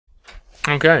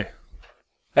Okay.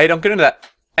 Hey, don't get into that.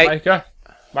 Hey.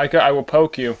 Micah, I will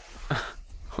poke you.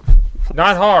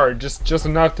 Not hard, just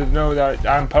enough to know that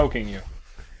I'm poking you.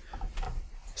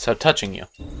 So touching you.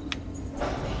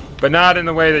 But not in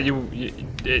the way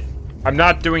that I'm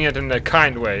not doing it in the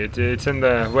kind way. It's in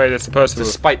the way that's supposed to.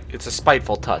 It's a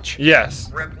spiteful touch. Yes.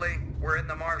 Ripley, we're in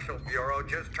the Marshal Bureau.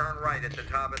 Just turn right at the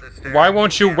top of the stairs. Why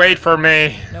won't you wait for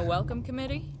me? No welcome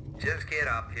committee? Just get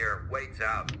up here. Wait's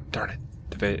out. Darn it.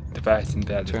 Device and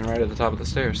bad. Turn right at the top of the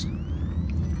stairs.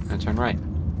 And turn right.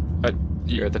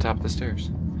 You're at the top of the stairs.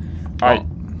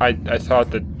 I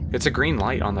thought that. It's a green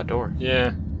light on the door.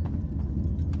 Yeah.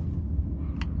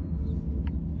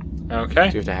 Okay.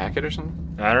 Do you have to hack it or something?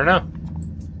 I don't know.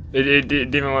 It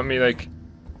didn't even let me, like...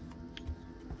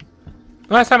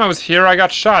 Last time I was here, I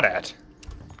got shot at.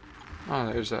 Oh,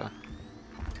 there's a...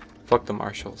 Fuck the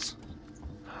marshals.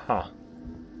 Huh.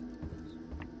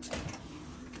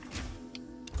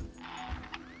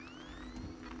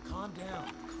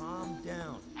 Calm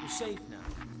down. You're safe now.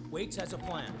 Waits has a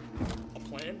plan. A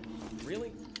plan?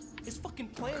 Really? His fucking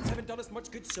plans haven't done us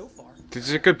much good so far.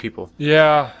 These are good people.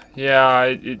 Yeah.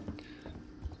 Maybe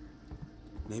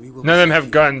we'll None of them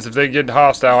have guns. If they get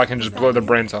hostile, I can just blow their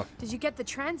brains off. Did you get the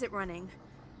transit running?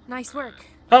 Nice work.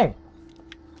 Oh.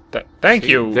 Thank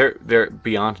you. They're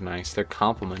beyond nice. They're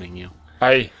complimenting you.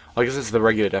 I guess it's the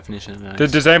regular definition of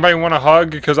nice. Does anybody want a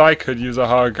hug? Because I could use a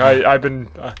hug. I've been...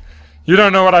 you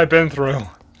don't know what I've been through.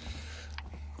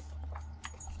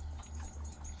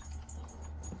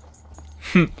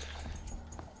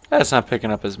 That's not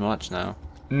picking up as much now.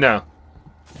 No.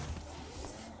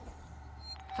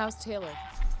 How's Taylor?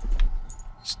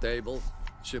 Stable.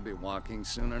 Should be walking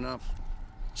soon enough.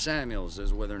 Samuels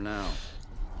is with her now.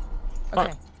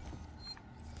 Okay.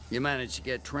 You managed to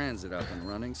get transit up and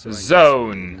running, so I guess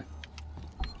Zone.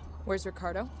 Where's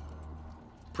Ricardo?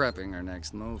 prepping her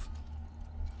next move.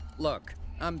 Look,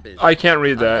 I'm busy. I can't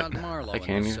read that. I've got Marlowe I in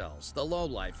can the you? cells, the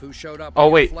lowlife who showed up. Oh on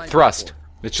your wait, flight thrust. report.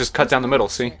 It's just cut down the middle,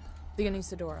 see? The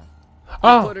Anisadora.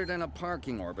 We put it in a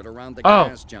parking orbit around the Oh.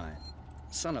 gas giant.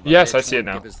 Son of a Yes, bitch I see it won't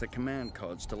now. Give us the command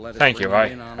codes to let us Thank you. bring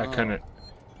it in on I our couldn't. own.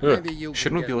 Ugh. Maybe you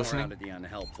Shouldn't we can be get more listening? out of the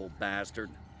unhelpful bastard.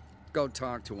 Go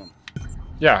talk to him.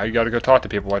 Yeah, you gotta go talk to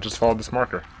people. I just followed this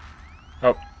marker.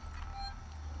 Oh,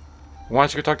 Why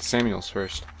don't you go talk to Samuels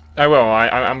first? I will.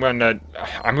 I'm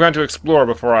going to explore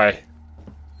before I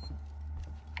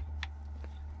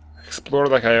explore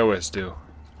like I always do.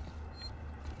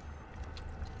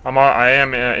 I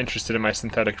am interested in my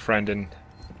synthetic friend, and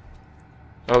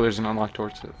Oh, there's an unlocked door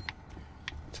to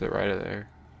the right of there.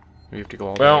 We have to go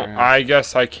all the well, way around. I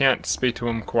guess I can't speak to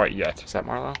him quite yet. Is that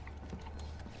Marlowe?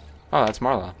 Oh, that's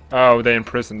Marlowe. Oh, they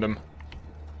imprisoned him.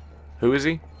 Who is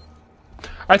he?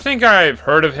 I think I've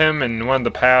heard of him in one of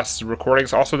the past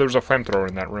recordings. Also, there was a flamethrower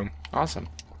in that room. Awesome.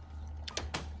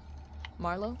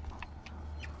 Marlowe?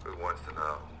 Who wants to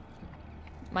know?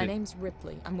 My name's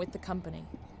Ripley. I'm with the company.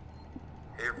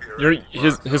 If You're in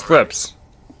his Florida, lips.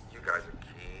 You guys are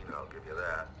keen, I'll give you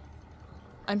that.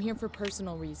 I'm here for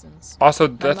personal reasons. Also,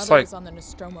 My that's mother like was on the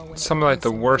Nostromo when it some of like the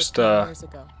missing worst 15 years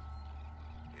ago.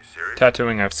 You serious?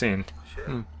 tattooing I've seen. Shit.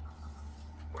 Hmm.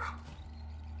 Well,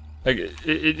 Like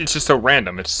it's just so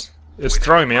random. It's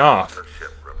throwing me off. the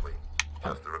ship, Ripley.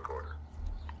 Just the recorder.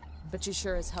 But you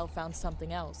sure as hell found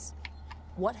something else.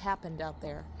 What happened out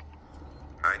there?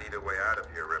 I need a way out of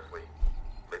here, Ripley.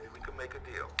 Maybe we can make a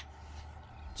deal.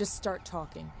 Just start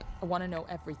talking. I want to know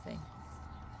everything.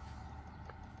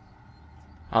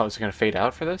 Oh, is it gonna fade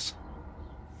out for this?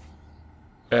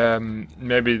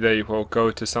 Maybe they will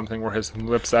go to something where his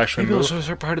lips actually Maybe move. those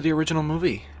are part of the original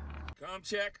movie. Com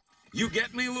check. You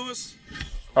get me, Lewis?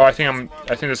 Oh, I think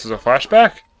this is a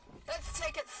flashback. Let's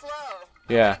take it slow.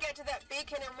 Yeah. Get to that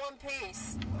beacon in one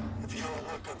piece. If you're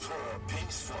looking for a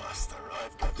peace foster,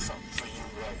 I've got something for you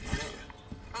right here.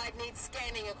 I'd need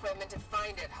scanning equipment to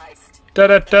find it, Heist. Da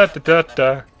da da da da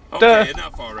da. Okay,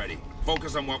 enough already.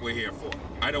 Focus on what we're here for.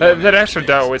 I don't That want any actually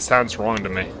mistakes. always sounds wrong to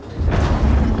me.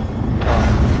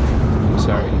 I'm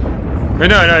sorry. But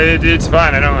no, it's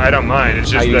fine. I don't mind. It's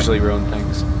just I that- usually ruin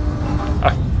things.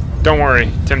 don't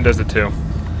worry, Tim does it too.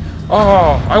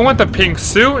 Oh, I want the pink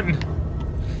suit.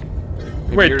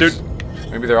 Maybe Wait, yours-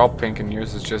 dude. Maybe they're all pink and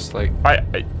yours is just like,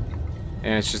 and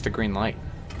it's just a green light.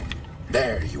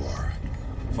 There you are.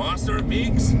 Foster,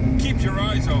 Meeks, keep your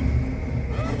eyes open.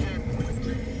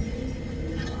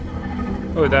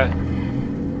 Oh, that.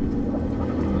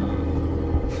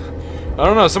 I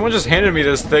don't know. Someone just handed me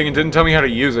this thing and didn't tell me how to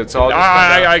use it, so I'll just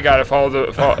find out. I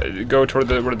got it. Go toward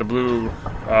where the blue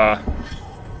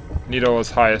needle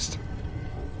is highest.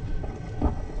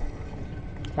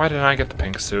 Why didn't I get the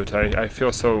pink suit? I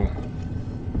feel so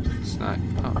It's not.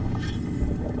 Oh.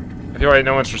 I feel like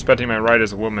no one's respecting my right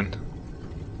as a woman.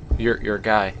 You're a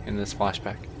guy in this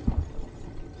flashback.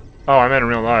 Oh, I meant in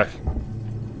real life.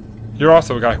 You're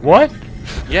also a guy. What?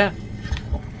 Yeah.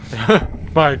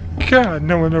 My God,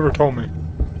 no one ever told me.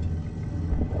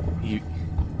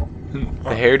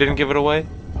 The hair didn't give it away?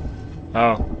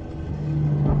 Oh.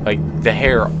 Like, the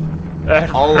hair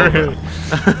all over.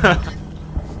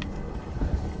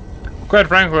 Quite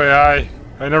frankly, I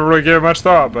never really gave it much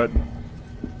thought, but...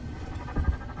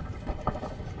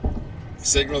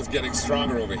 Signal's getting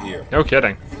stronger over here. No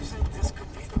kidding. This could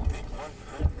be the big one,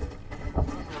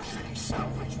 huh?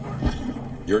 Salvage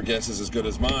work. Your guess is as good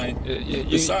as mine.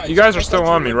 Besides, You guys are I still thought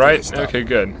you on me, were for right? this stuff. Okay,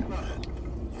 good. You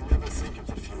never think of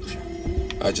the future.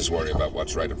 I just worry about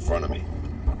what's right in front of me.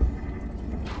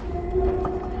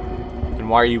 Then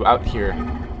why are you out here?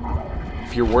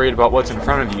 If you're worried about what's in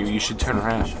front of you, you should turn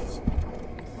around.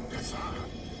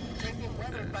 They've been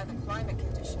weathered by the climate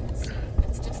conditions.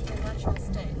 It's just their natural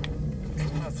state.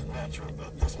 There's nothing natural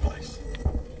about this place.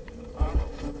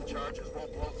 The charges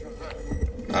won't blow through there.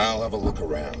 I'll have a look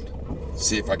around.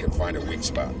 See if I can find a weak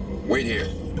spot. Wait here.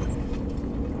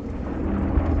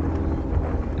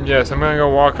 Yes, I'm gonna go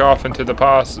walk off into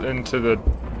the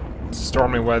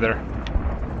stormy weather.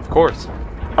 Of course.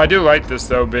 I do like this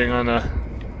though, being on a...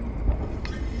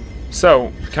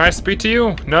 So, can I speak to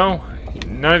you? No?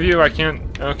 None of you? I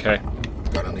can't... Okay.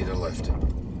 Gonna need a lift.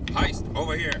 Heist,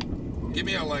 over here. Give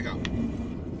me a leg up.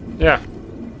 Yeah.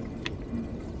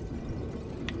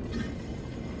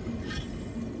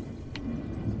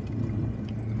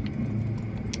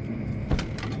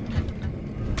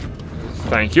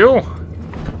 Thank you.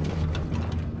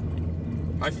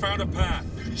 I found a path.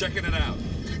 Checking it out.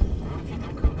 What if you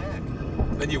don't come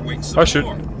back? Then you wait some Oh, shoot.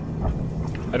 more.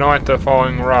 I don't like the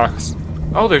falling rocks.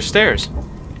 Oh, there's stairs.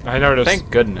 I noticed. Thank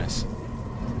goodness.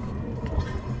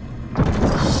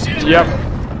 Yep.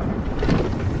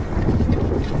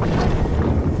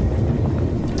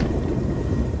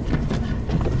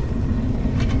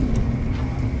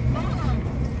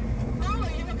 Oh,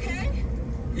 are you okay?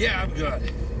 Yeah, I'm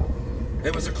good.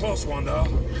 It was a close one, though.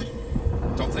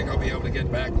 Don't think I'll be able to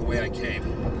get back the way I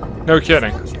came. No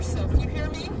kidding. Watch yourself, you hear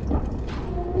me?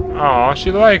 Aw,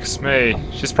 she likes me.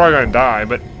 She's probably gonna die,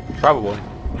 but... Probably.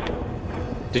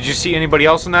 Did you see anybody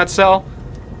else in that cell?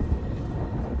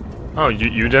 Oh,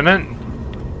 you didn't?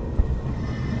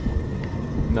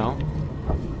 No.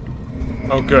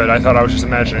 Oh, good. I thought I was just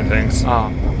imagining things. Oh.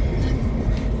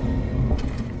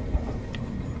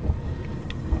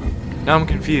 Now I'm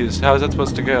confused. How is that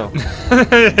supposed to go?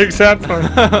 Exactly.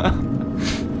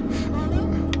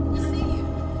 We see you.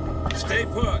 Stay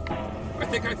put. I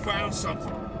think I found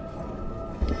something.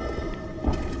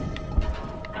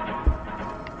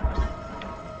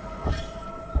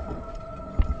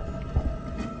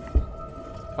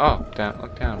 Oh, down.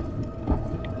 Look down.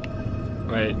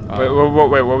 Wait,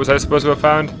 wait, what was I supposed to have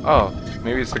found? Oh,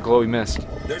 maybe it's the glowy mist.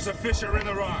 There's a fissure in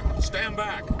the rock. Stand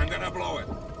back. I'm gonna blow it.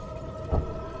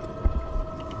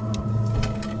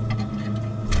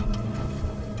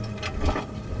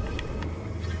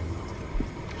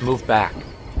 Move back.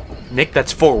 Nick,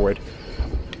 that's forward.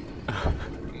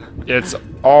 It's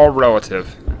all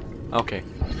relative. Okay.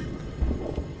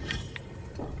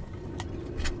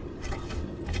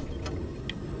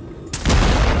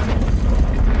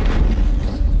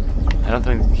 I don't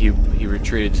think he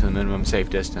retreated to the minimum safe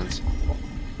distance.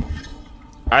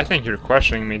 I think you're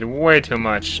questioning me way too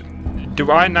much.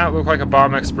 Do I not look like a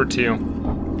bomb expert to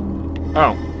you?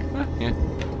 Oh. Yeah.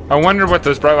 I wonder what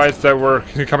those bright lights that were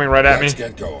coming right at me. Let's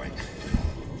get going.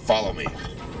 Follow me.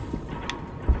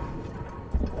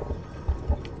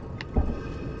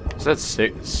 Is that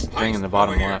thing in the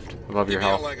bottom left, above your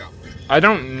health? I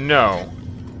don't know.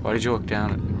 Why did you look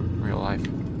down in real life?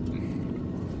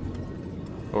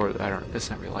 Or, I don't, this is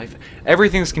not real life.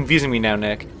 Everything's confusing me now,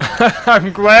 Nick.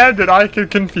 I'm glad that I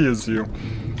could confuse you.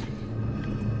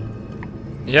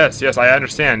 Yes, I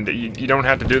understand. You don't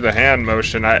have to do the hand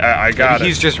motion. I got it.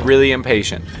 He's just really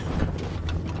impatient.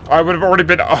 I would have already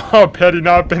been up had he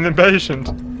not been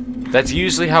impatient. That's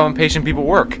usually how impatient people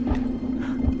work.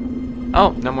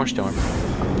 Oh, no more storm.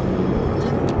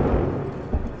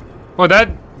 Well,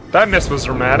 that miss was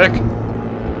dramatic.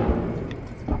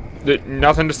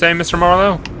 Nothing to say, Mr.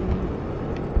 Marlowe?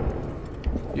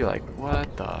 You're like,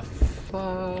 what the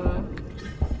fuck?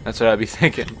 That's what I'd be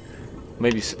thinking.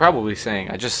 Maybe, probably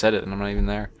saying, I just said it and I'm not even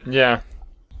there. Yeah.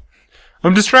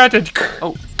 I'm distracted.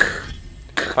 Oh.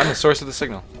 Find the source of the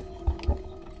signal.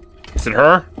 Is it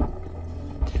her?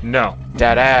 No.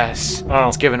 That ass. Oh.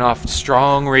 It's giving off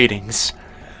strong readings.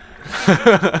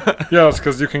 Yes,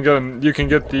 because you can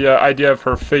get the idea of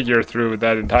her figure through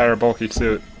that entire bulky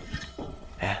suit.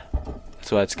 Yeah,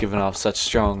 that's why it's giving off such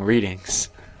strong readings.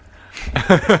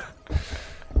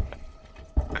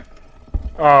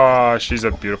 Oh, she's a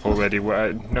beautiful lady,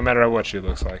 no matter what she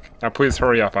looks like. Now, please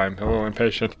hurry up. I'm a little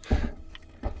impatient.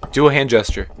 Do a hand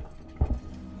gesture.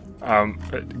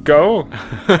 Go.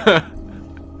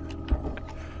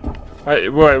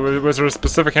 What was there a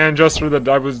specific hand gesture that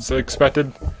I was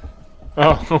expected?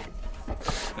 Oh.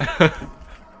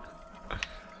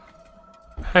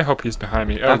 I hope he's behind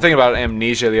me. Oh. I'm thinking about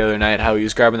Amnesia the other night. How he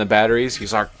was grabbing the batteries.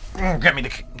 He's like, give me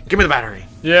the battery.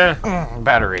 Yeah.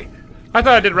 Battery. I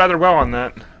thought I did rather well on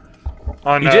that.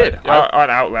 On You did. On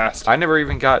Outlast. I never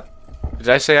even got. Did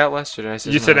I say Outlast or did I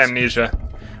say? You said something else? Amnesia.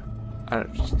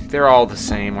 They're all the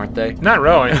same, aren't they? Not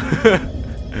really.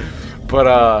 But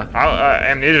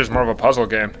Amnesia is more of a puzzle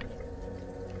game.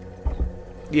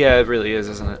 yeah, it really is,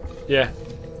 isn't it? Yeah.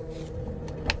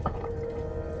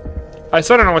 I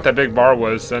still don't know what that big bar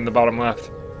was in the bottom left.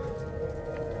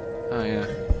 Oh yeah.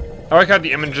 I like how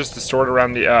the image is distorted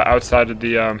around the outside of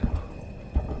the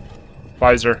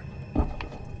visor.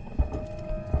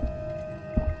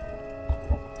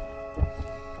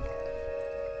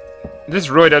 This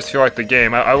really does feel like the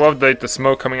game. I love the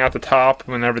smoke coming out the top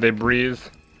whenever they breathe.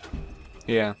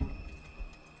 Yeah.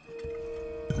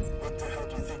 What the hell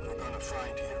do you think we're gonna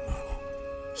find here,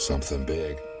 Marlowe? Something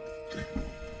big.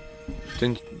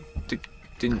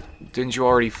 Didn't you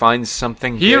already find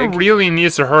something He big? really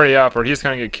needs to hurry up, or he's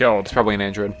gonna get killed. It's probably an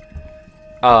android.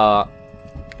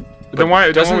 Then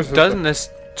why doesn't this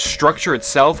structure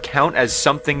itself count as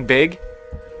something big?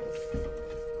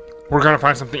 We're gonna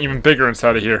find something even bigger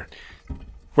inside of here.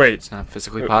 Wait. It's not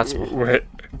physically possible. Wait.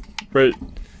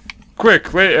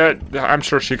 Quick, I'm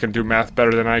sure she can do math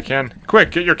better than I can.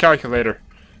 Quick, get your calculator.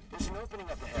 There's an opening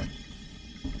up ahead.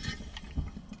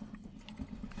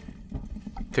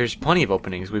 There's plenty of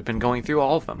openings. We've been going through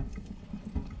all of them.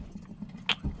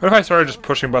 What if I started just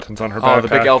pushing buttons on her Oh, backpack? the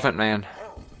big elephant man.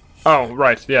 Oh,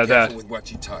 right, yeah, that. Careful with what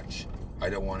you touch. I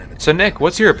don't want anything. So Nick,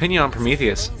 what's your opinion on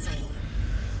Prometheus?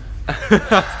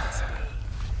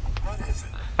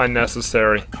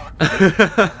 Unnecessary.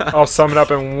 I'll sum it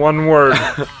up in one word.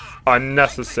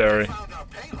 Unnecessary.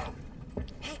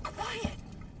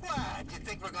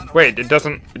 Wait,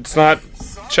 it's not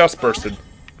chest bursted.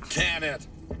 Can it?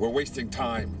 We're wasting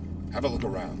time. Have a look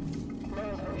around.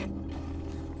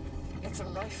 It's a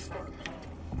life form.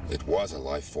 It was a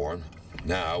life form.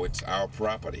 Now it's our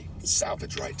property.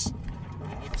 Salvage rights.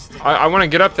 I want to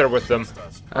get up there with them.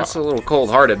 That's a little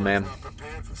cold-hearted, man.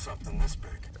 Prepared for something this big.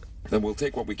 Then we'll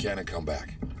take what we can and come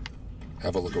back.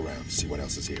 Have a look around, see what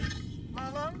else is here.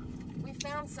 Marlowe, we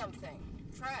found something.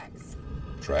 Tracks.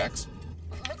 Tracks?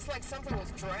 Looks like something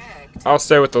was dragged. I'll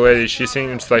stay with the lady. She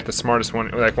seems like the smartest one,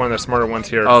 like one of the smarter ones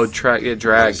here. Oh, dragged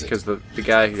because the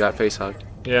guy who got face hugged.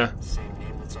 Yeah. Same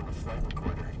name that's on the flight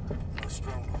recorder.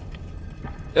 Nostromo.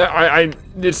 Yeah,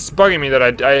 it's bugging me that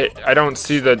I don't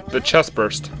see the chest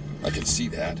burst. I can see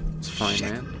that. It's fine,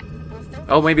 man.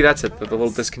 Oh, maybe that's it. The little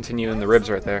discontinue in the ribs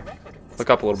right there. Look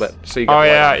up a little bit. So you Oh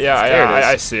got yeah, There it is.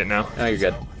 I see it now. Now you're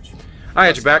good. I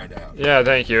got your back. Find out. Yeah,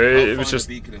 thank you. I'll It was find just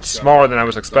the beacon and smaller shuttle. than I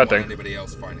was Don't expecting. want anybody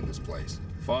else finding this place.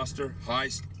 Foster,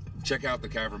 Heist, check out the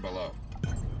cavern below.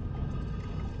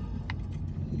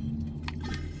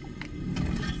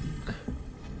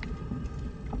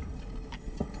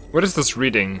 What is this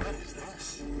reading?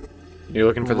 You're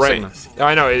looking for the Range. signal.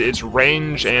 I know it's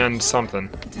range and something.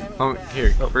 Oh,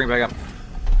 here. Bring it back up.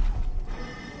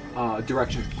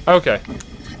 Direction. Okay.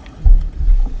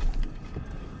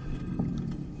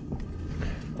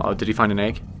 Oh, did he find an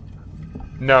egg?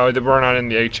 No, we're not in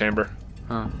the egg chamber.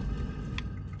 Oh.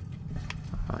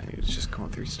 Oh, he was just going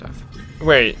through stuff.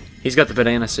 Wait. He's got the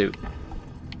banana suit.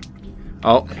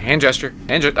 Oh, hand gesture.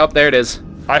 Hand gesture. Oh, there it is.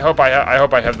 I hope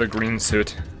I have the green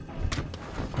suit.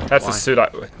 That's Why? the suit.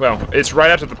 Well, it's right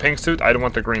after the pink suit. I don't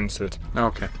want the green suit.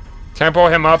 Okay. Can I pull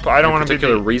him up? I don't want to be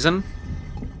Particular the. reason?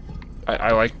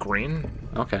 I like green.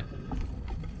 Okay.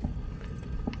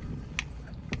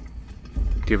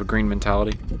 Do you have a green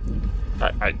mentality?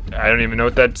 I don't even know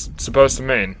what that's supposed to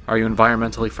mean. Are you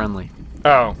environmentally friendly?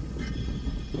 Oh.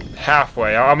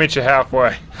 Halfway. I'll meet you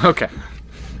halfway. Okay.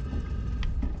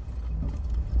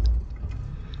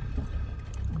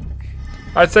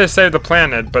 I'd say save the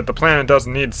planet, but the planet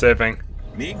doesn't need saving.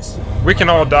 Meeks? We can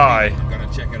all die. I'm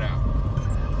gonna check it out.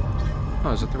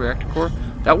 Oh, is it the reactor core?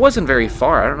 That wasn't very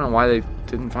far. I don't know why they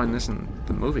didn't find this in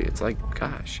the movie. It's like,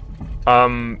 gosh.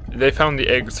 They found the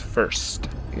eggs first.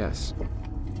 Yes.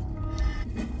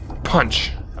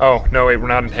 Punch. Oh, no, wait, we're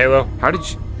not in Halo. How did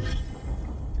you...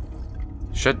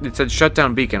 It said shut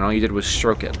down beacon. All you did was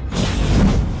stroke it.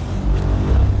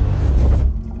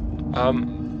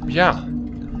 Yeah.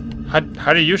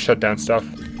 How do you shut down stuff?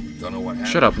 Don't know what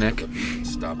happened. Shut up, Nick.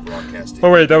 Stop broadcasting.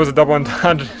 Oh wait, that was a double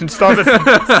entendre. Stop it.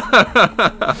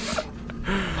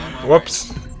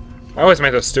 Whoops. I always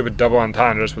make those stupid double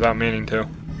entendres without meaning to.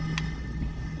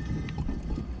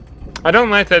 I don't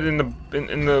like that in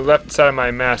the left side of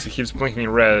my mask it keeps blinking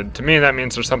red. To me that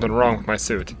means there's something wrong with my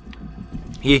suit.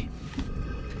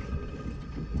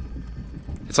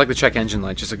 It's like the check engine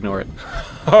light, just ignore it.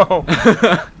 Oh.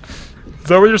 Is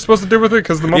that what you're supposed to do with it?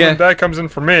 Because the moment that comes in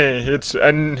for me, it's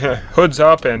hood's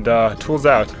up and tools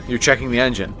out. You're checking the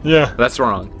engine. Yeah. That's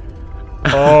wrong.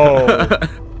 Oh.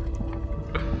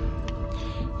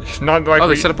 It's not like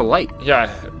they set up a light.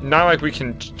 Yeah, not like we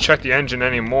can check the engine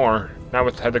anymore. Not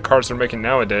with the cars they're making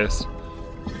nowadays.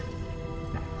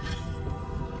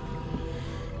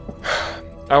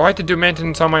 I like to do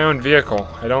maintenance on my own vehicle.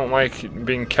 I don't like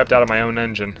being kept out of my own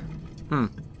engine.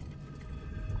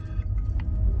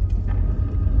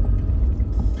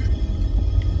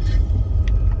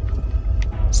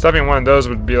 Stepping one of those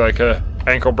would be like a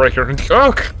ankle breaker.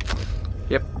 Oh!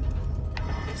 Yep.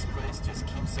 This place just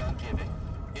keeps on giving.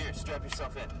 Here, strap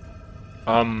yourself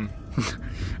in.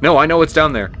 No, I know what's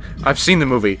down there. I've seen the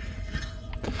movie.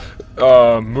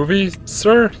 Movie,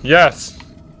 sir? Yes.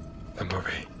 The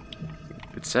movie.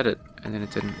 It said it, and then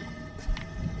it didn't.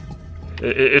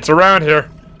 It's around here.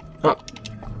 Oh.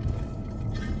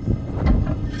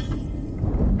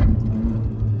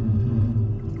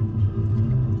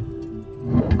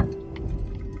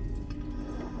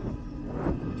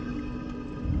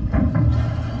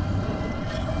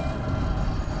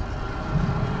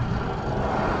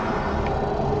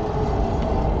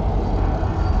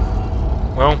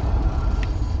 Well,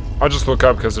 I'll just look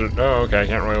up because oh, okay, I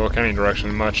can't really look any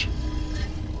direction much.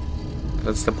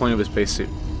 That's the point of a spacesuit.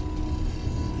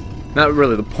 Not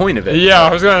really the point of it. Yeah,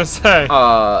 I was gonna say.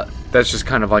 That's just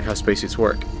kind of like how spacesuits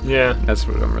work. Yeah. That's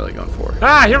what I'm really going for.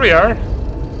 Ah, here we are.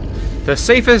 The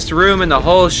safest room in the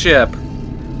whole ship.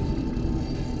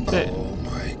 Oh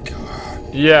my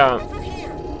god. Yeah.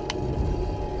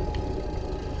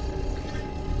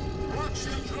 Watch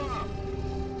the drop.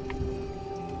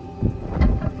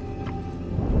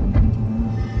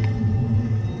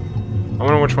 I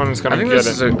wonder which one is gonna I think get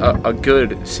this it. is a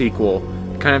good sequel.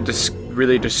 Kind of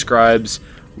really describes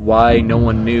why no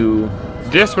one knew.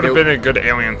 This would have been a good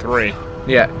Alien 3.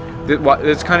 Yeah,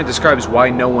 this kind of describes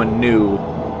why no one knew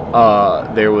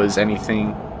there was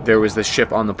this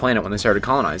ship on the planet when they started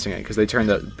colonizing it, because they turned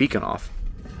the beacon off.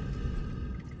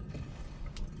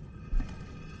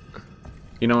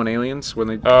 You know in Aliens, when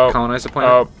they colonize the planet?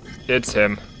 Oh, it's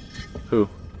him. Who?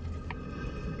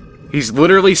 He's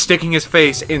literally sticking his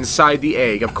face inside the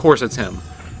egg. Of course it's him.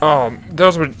 Oh,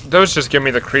 those just give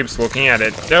me the creeps looking at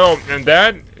it. No, and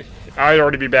that, I'd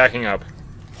already be backing up.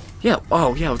 Yeah,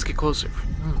 oh yeah, let's get closer.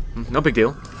 No big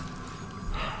deal.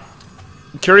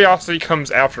 Curiosity comes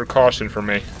after caution for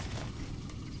me.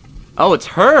 Oh, it's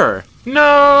her!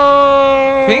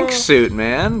 No! Pink suit,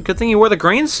 man. Good thing you wore the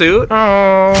green suit.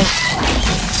 Oh.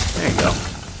 There you go.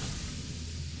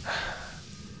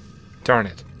 Darn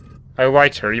it. I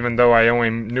liked her, even though I only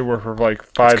knew her for like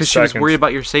 5 seconds. Because she was worried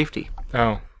about your safety.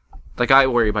 Oh. Like I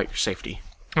worry about your safety.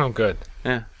 Oh, good.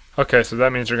 Yeah. Okay, so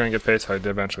that means you're gonna get face hugged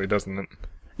eventually, doesn't it?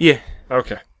 Yeah.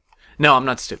 Okay. No, I'm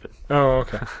not stupid. Oh,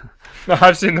 okay. No,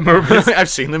 I've seen the movies. I've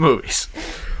seen the movies.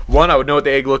 1, I would know what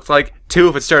the egg looked like. 2,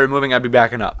 if it started moving, I'd be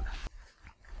backing up.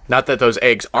 Not that those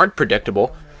eggs aren't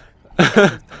predictable.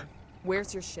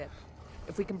 Where's your ship?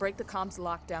 If we can break the comms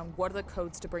lockdown, what are the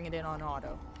codes to bring it in on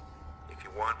auto? If you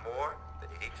want more, then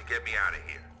you need to get me out of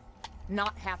here.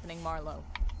 Not happening, Marlowe.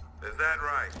 Is that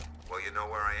right? Well, you know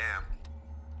where I am.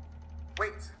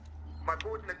 Wait, my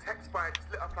board in the tech spire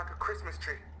just lit up like a Christmas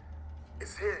tree.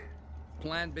 It's here.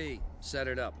 Plan B. Set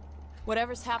it up.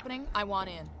 Whatever's happening, I want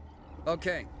in.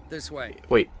 Okay, this way.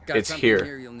 Wait, Got it's something here.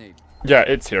 Here you'll need. Yeah,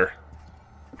 it's here.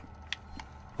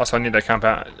 Also, I need that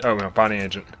compound. Oh, no, body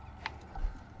agent.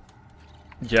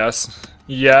 Yes.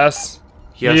 Yes.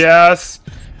 Yes. Yes.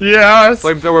 Yes.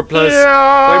 Flamethrower plus. Yes.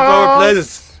 Flamethrower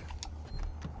plus.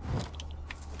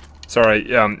 Sorry,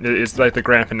 it's like the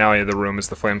grand finale of the room is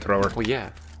the flamethrower. Well,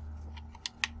 yeah.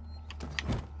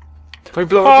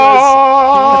 Flamethrower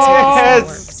Oh,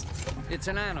 yes. It's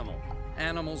an animal.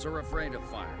 Animals are afraid of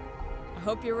fire. I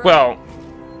hope you're right. well,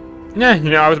 yeah, you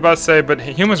know, I was about to say, but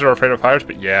humans are afraid of fires,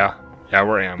 but yeah,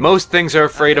 we're animals. Most things are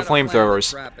afraid of I've got a plan to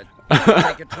flamethrowers. trap it.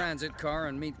 Take a transit car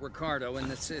and meet Ricardo in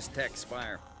the Sys-Tech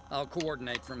spire. I'll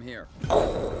coordinate from here.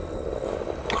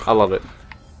 I love it.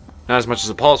 Not as much as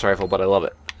a pulse rifle, but I love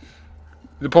it.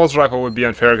 the pulse rifle would be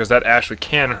unfair because that actually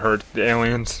can hurt the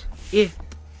aliens. Yeah.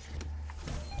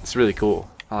 It's really cool.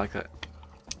 I like that.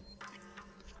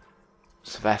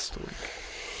 Sevastopol.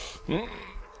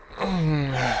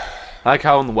 I like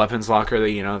how in the weapons locker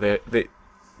they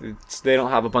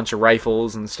don't have a bunch of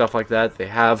rifles and stuff like that. They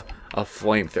have a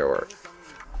flamethrower.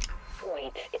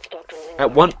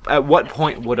 At what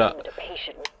point would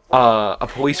a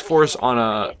police force on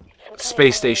a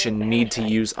space station need to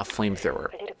use a flamethrower?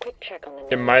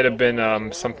 It might have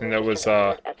been something that was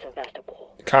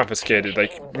confiscated.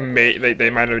 Like they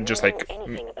might have just like.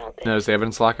 There's the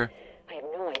evidence locker. I have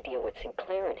no idea what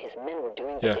Sinclair and his men were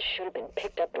doing, but Yeah. this should have been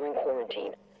picked up during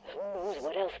quarantine. Who knows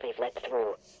what else they've let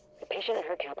through? The patient and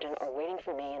her captain are waiting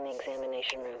for me in the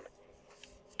examination room.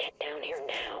 Get down here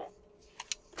now.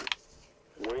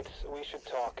 Waits, we should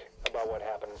talk about what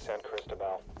happened in San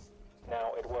Cristobal.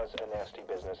 Now, it was a nasty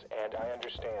business, and I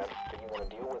understand that you want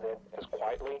to deal with it as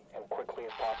quietly and quickly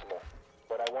as possible.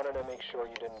 But I wanted to make sure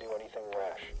you didn't do anything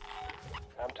rash.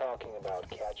 I'm talking about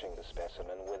catching the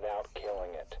specimen without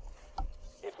killing it.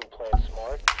 If we play it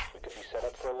smart, we could be set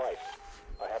up for life.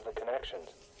 I have the connections.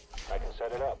 I can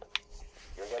set it up.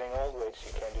 You're getting old, Waits.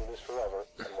 You can't do this forever.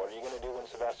 And what are you going to do when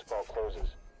Sevastopol closes?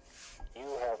 You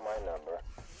have my number.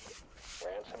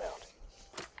 Ransom out.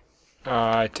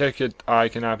 I take it I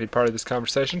cannot be part of this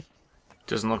conversation.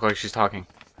 Doesn't look like she's talking.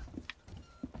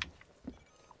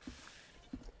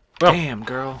 Well, damn,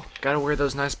 girl. Gotta wear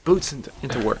those nice boots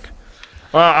into work.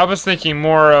 Well, I was thinking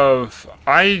more of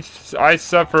I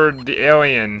suffered the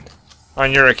alien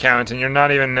on your account, and you're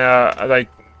not even like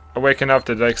awake enough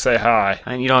to like say hi.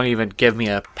 And you don't even give me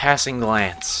a passing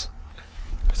glance.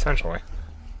 Essentially.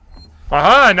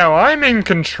 Aha! Now I'm in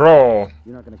control.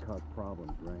 You're not gonna cause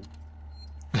problems, right?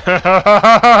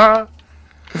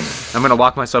 I'm gonna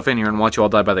lock myself in here and watch you all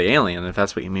die by the alien, if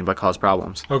that's what you mean by cause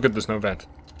problems. Oh, good, there's no vent.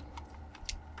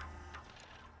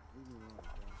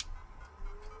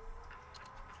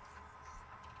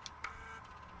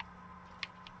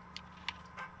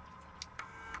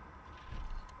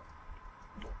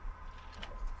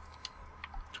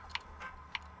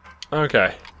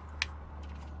 Okay.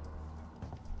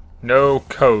 No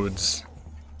codes.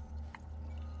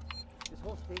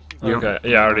 Okay,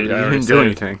 yeah, I already didn't do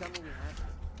saved. anything.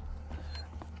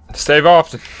 Save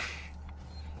often.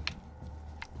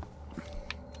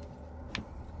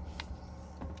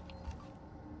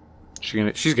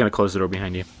 She's gonna close the door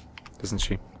behind you, isn't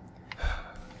she?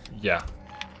 Yeah.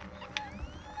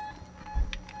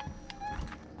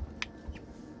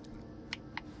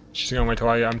 She's gonna wait till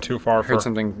I'm too far I for heard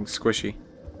something squishy.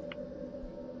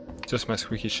 just my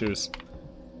squeaky shoes.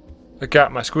 I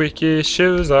got my squeaky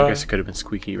shoes I on. guess it could have been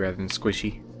squeaky rather than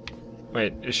squishy.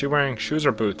 Wait, is she wearing shoes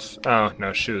or boots? Oh,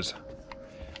 no, shoes.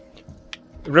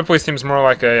 Ripley seems more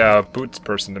like a boots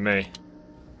person to me.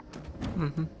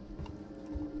 Mm-hmm.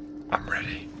 I'm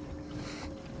ready.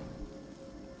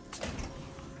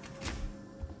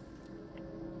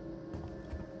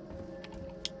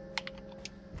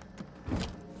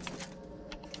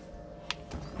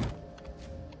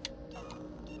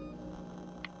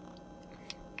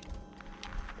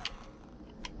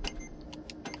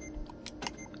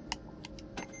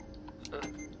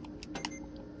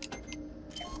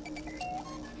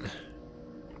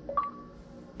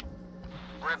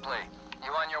 Ripley,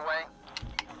 you on your way?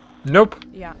 Nope.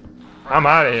 Yeah. I'm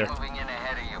out of here. Moving in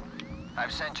ahead of you.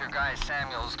 I've sent your guy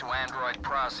Samuels to android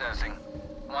processing.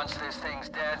 Once this thing's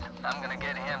dead, I'm gonna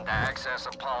get him to access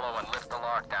Apollo and lift the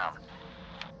lockdown.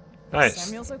 Nice.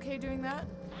 Samuel's okay doing that?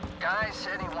 Guy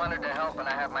said he wanted to help, and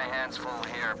I have my hands full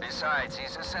here. Besides,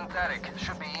 he's a synthetic.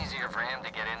 Should be easier for him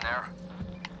to get in there.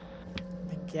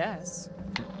 I guess.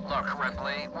 Look,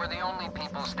 Ripley, we're the only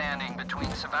people standing between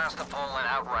Sevastopol and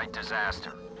outright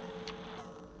disaster.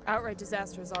 Outright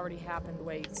disaster has already happened,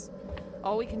 Waits.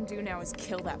 All we can do now is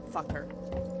kill that fucker.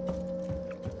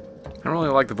 I don't really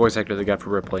like the voice actor they got for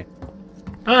Ripley.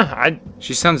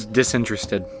 She sounds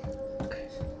disinterested.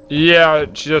 Yeah,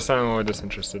 she does sound a little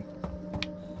disinterested.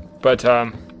 But,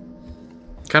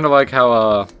 kind of like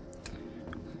how,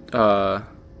 oh,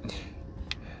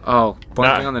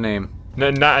 blanking on the name.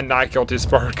 Not Guilty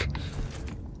Spark.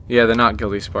 Yeah, the not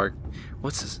Guilty Spark.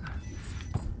 What's his...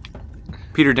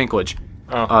 Peter Dinklage.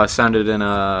 Oh. Sounded in,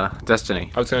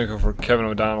 Destiny. I was gonna go for Kevin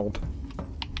O'Donnell.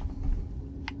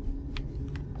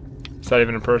 Is that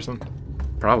even a person?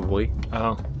 Probably.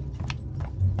 Oh.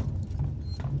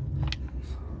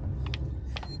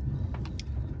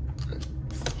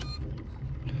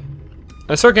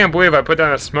 I still can't believe I put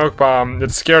down a smoke bomb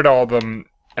that scared all of them,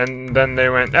 and then they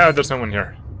went, oh, there's no one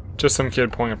here. Just some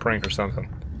kid pulling a prank or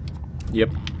something. Yep.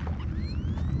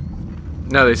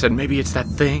 No, they said, maybe it's that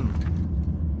thing.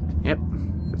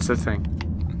 What's the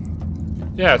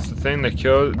thing? Yeah, it's the thing that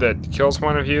kills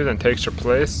one of you, then takes your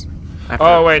place. After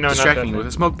Oh wait, no, not that distracting you thing. with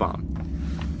a smoke bomb.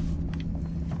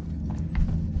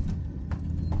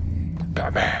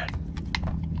 Batman.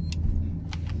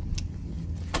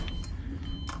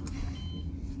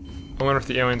 I wonder if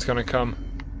the alien's gonna come.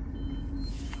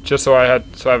 Just so I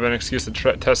have an excuse to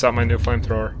test out my new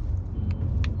flamethrower.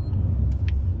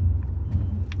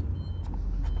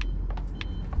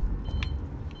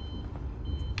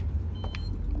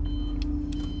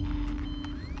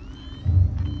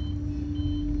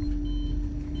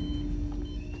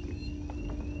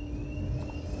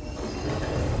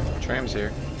 Tram's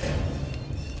here.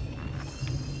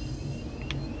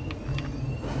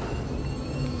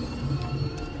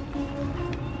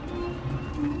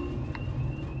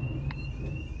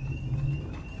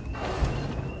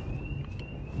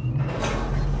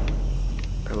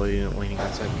 Probably leaning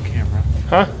outside the camera.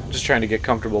 Huh? Just trying to get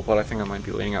comfortable, but I think I might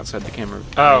be leaning outside the camera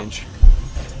range.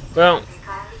 Well,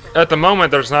 at the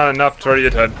moment there's not enough for you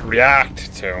to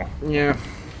react to. Yeah.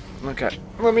 Okay.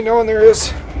 Let me know when there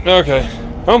is. Okay.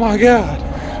 Oh my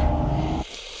god.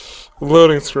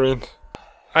 Loading screen.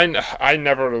 I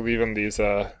never leave in these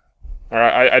or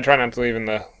I try not to leave in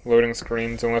the loading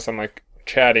screens unless I'm like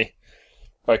chatty.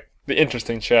 Like the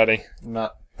interesting chatty.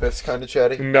 Not this kind of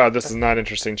chatty? No, this is not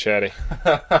interesting chatty.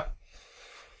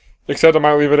 Except I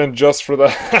might leave it in just for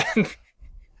that.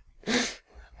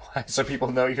 Why? So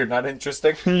people know you're not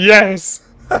interesting? Yes!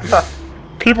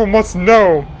 People must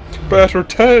know. But after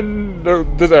 10... No,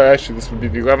 actually, this would be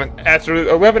the 11th. After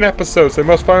 11 episodes, they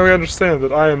must finally understand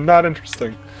that I am not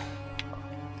interesting.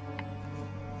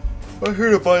 I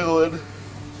heard a violin.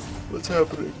 What's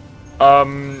happening?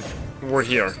 We're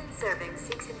here. Serving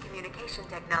Six and Communication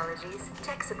Technologies,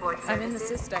 tech support services. I'm in the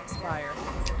Systex fire.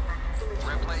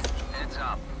 Ripley, heads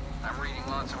up. I'm reading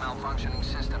lots of malfunctioning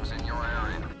systems in your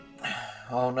area.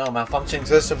 Oh no, malfunctioning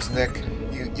systems, Nick.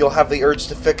 You'll have the urge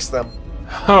to fix them.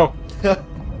 Oh.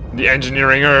 The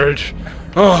engineering urge.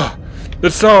 Oh,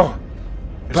 it's so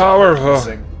powerful.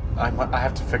 I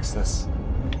have to fix this.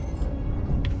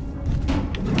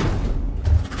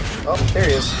 Oh, there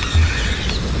he is.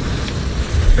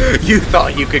 You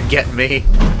thought you could get me.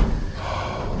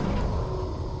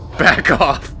 Back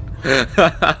off.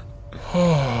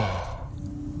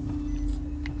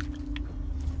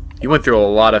 You went through a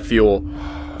lot of fuel.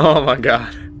 Oh my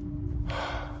god.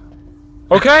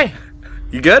 Okay.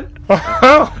 You good?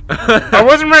 I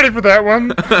wasn't ready for that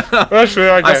one. Actually,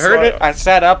 I guess I heard it. I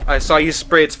sat up. I saw you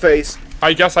spray its face.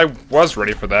 I guess I was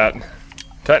ready for that.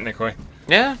 Technically.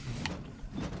 Yeah.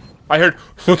 I heard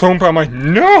Sotompa. I'm like,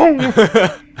 no.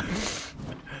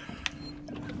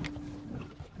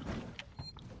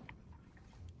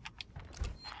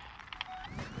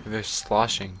 They're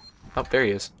sloshing. Oh, there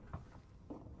he is.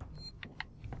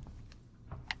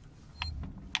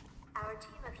 Our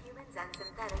team of humans and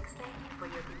synthetics thank you for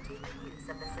your continued use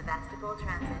of the Sevastopol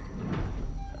Transit.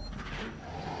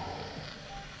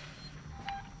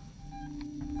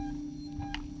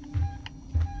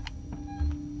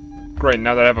 Great,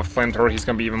 now that I have a flamethrower, he's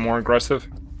gonna be even more aggressive.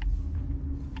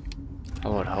 I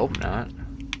would hope not.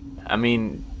 I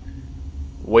mean,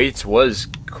 Waits was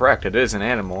correct. It is an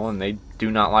animal, and they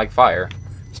do not like fire.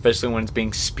 Especially when it's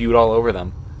being spewed all over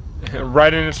them.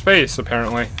 Right in his face,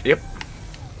 apparently. Yep.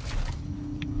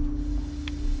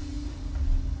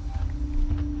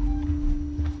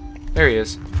 There he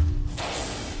is.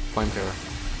 Flamethrower.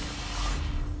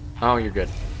 Oh, you're good.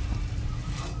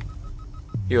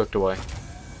 He looked away.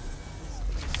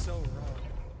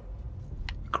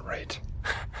 Great.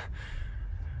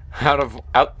 out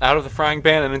of the frying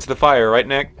pan and into the fire, right,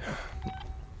 Nick?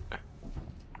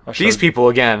 These people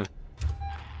again.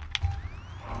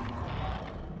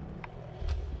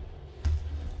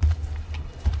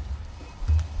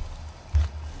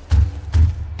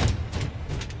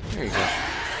 There you go.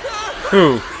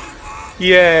 Who?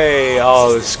 Yay!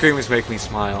 Oh, the screamers make me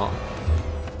smile.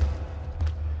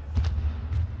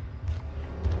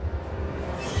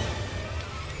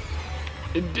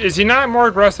 Is he not more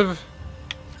aggressive?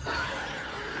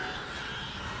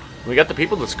 We got the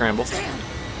people to scramble.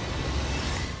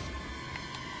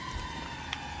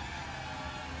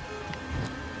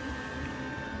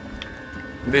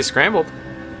 They scrambled.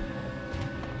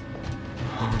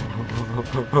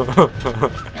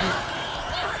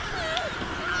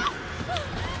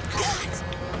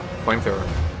 Flamethrower.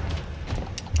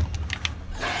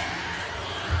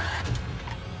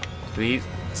 Did he?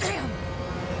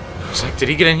 I was like, did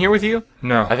he get in here with you?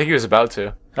 No. I think he was about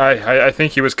to. I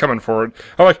think he was coming for it.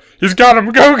 I'm like, he's got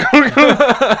him! Go, go,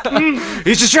 go!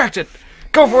 He's distracted!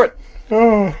 Go for it!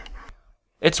 Oh.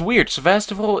 It's weird.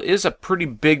 Sevastopol is a pretty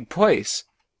big place.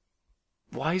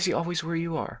 Why is he always where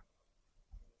you are?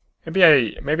 Maybe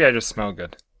I just smell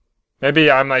good. Maybe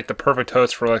I'm like the perfect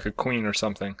host for like a queen or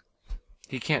something.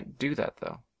 He can't do that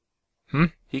though. Hmm?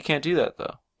 He can't do that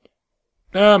though.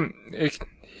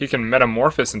 He can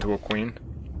metamorphose into a queen.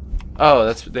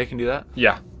 Oh, they can do that?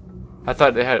 Yeah. I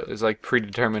thought it was like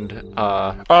predetermined.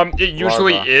 It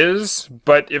usually larva. is,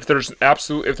 but if there's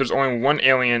only one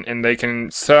alien and they can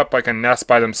set up like a nest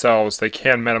by themselves, they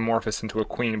can metamorphose into a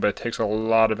queen, but it takes a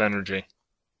lot of energy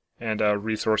and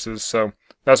resources, so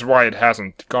that's why it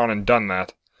hasn't gone and done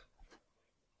that.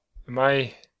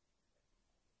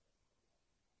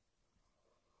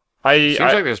 Seems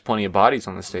like there's plenty of bodies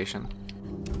on the station.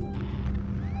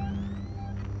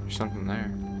 There's something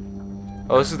there.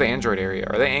 Oh, this is the android area.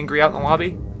 Are they angry out in the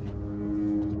lobby?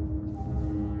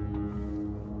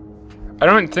 I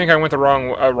don't think I went the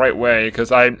right way,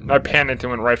 because I panicked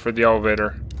and went right for the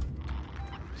elevator.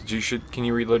 Can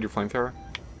you reload your flamethrower?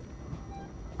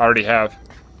 I already have.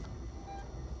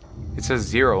 It says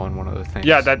 0 on one of the things.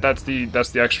 Yeah, that's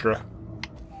the extra.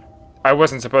 I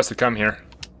wasn't supposed to come here.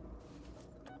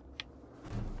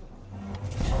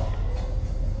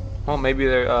 Well, maybe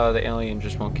the alien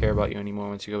just won't care about you anymore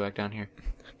once you go back down here.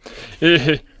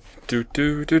 Do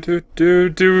do do do do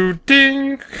do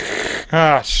ding.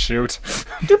 Ah, shoot.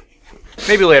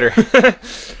 Maybe later.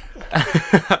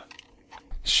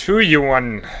 Shoo, you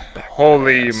one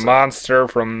holy monster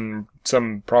from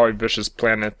some probably vicious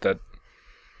planet that...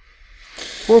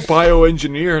 We're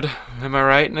bioengineered. Am I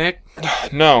right, Nick?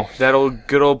 No. That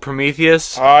good old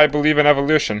Prometheus? I believe in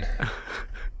evolution.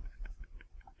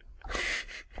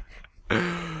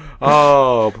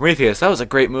 Oh, Prometheus. That was a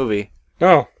great movie.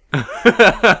 No.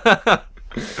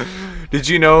 Did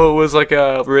you know it was like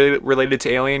related to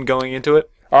Alien going into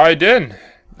it? I did.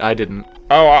 I didn't.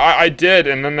 Oh, I did,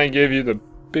 and then they gave you the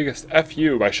biggest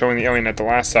FU by showing the alien at the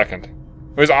last second.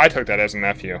 I took that as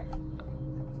an FU.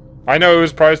 I know it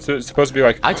was probably supposed to be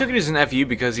like... I took it as an FU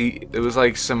because it was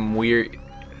like some weird...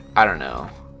 I don't know.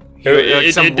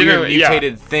 Some weird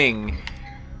mutated thing.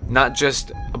 Not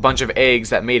just a bunch of eggs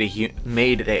that made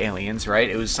the aliens, right?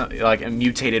 It was like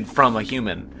mutated from a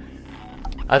human.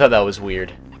 I thought that was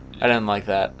weird. I didn't like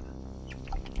that.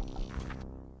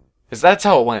 Because that's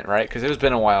how it went, right? Because it's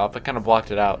been a while. I kind of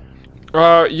blocked it out.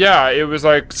 Yeah, it was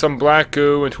like some black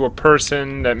goo into a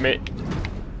person that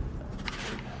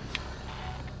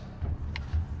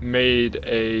made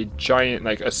a giant,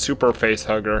 like a super face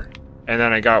hugger. And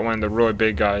then I got one of the really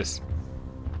big guys.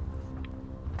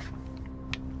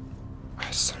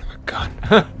 Son of a gun.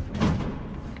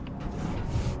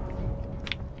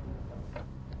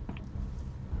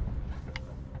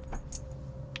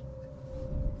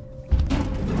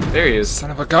 There he is.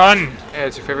 Son of a gun! Yeah,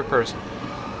 it's your favorite person.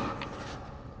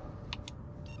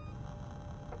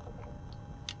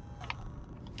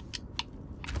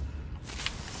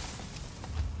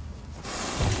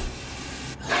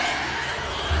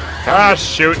 Ah,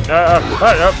 shoot.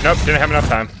 Nope, didn't have enough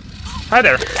time. Hi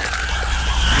there.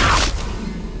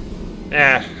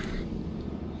 Eh.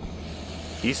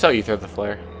 He saw you throw the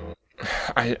flare.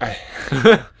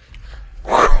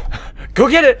 Go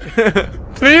get it!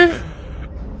 Please?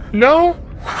 No?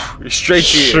 Straight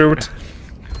to you. Shoot.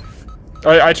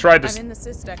 I tried to... I'm in the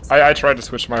Systex. I tried to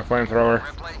switch my flamethrower.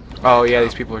 Oh yeah,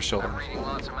 these people are still...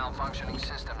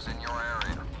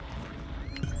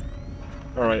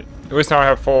 Alright. At least now I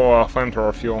have full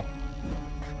flamethrower fuel.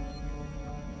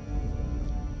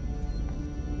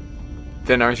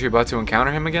 Then aren't you about to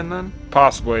encounter him again then?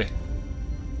 Possibly.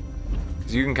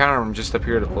 Because you can encounter him just up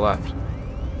here to the left.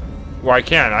 Well, I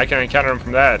can encounter him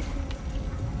from that.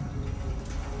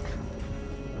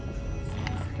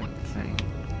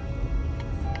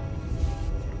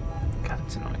 God,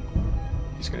 that's annoying.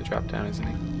 He's gonna drop down, isn't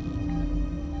he?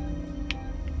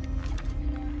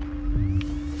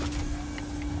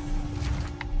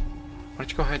 Why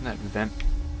don't you go hide in that vent?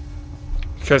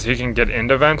 Because he can get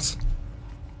into vents?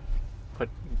 But...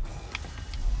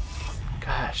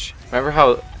 Gosh. Remember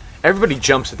how everybody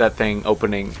jumps at that thing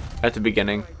opening at the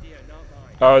beginning?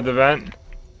 Oh, the vent?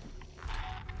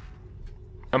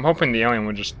 I'm hoping the alien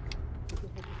would just...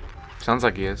 Sounds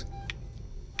like he is.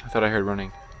 I thought I heard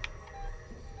running.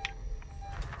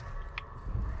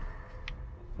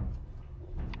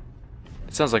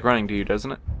 It sounds like running to you,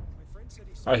 doesn't it?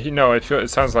 No, it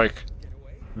sounds like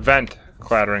vent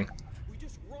clattering.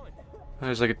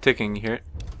 There's like a ticking, you hear it?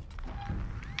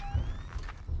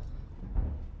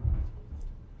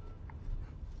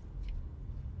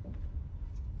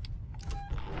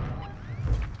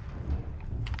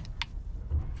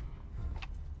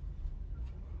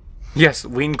 Yes,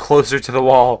 lean closer to the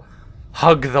wall.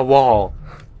 Hug the wall.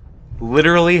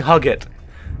 Literally hug it.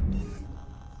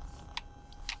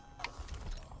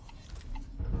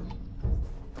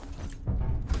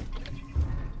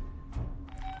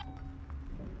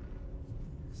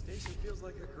 Station feels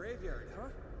like a graveyard,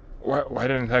 huh? Why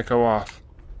didn't that go off?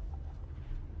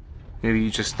 Maybe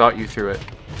you just thought you threw it.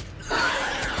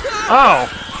 Oh!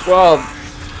 Well,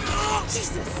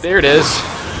 there it is.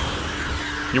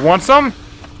 You want some?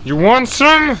 You want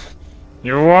some?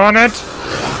 You want it?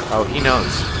 Oh, he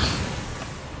knows.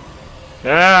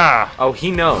 Yeah! Oh,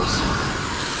 he knows.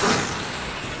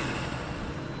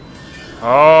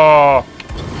 Oh!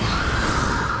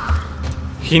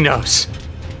 He knows.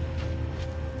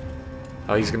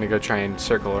 Oh, he's gonna go try and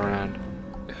circle around.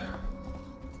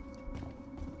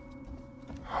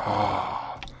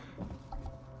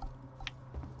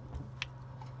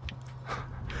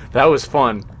 That was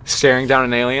fun. Staring down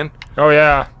an alien. Oh,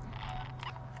 yeah.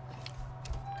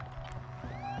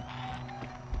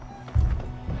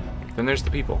 Then there's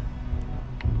the people.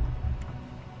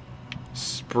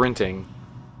 Sprinting.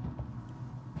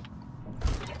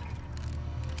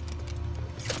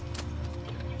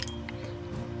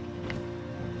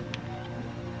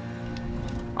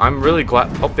 I'm really glad.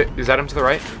 Oh, is that him to the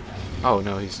right? Oh,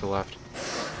 no, he's to the left.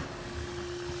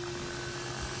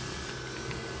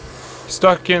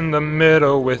 Stuck in the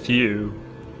middle with you.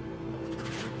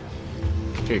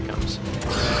 Here he comes.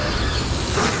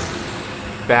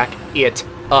 Back it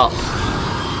up.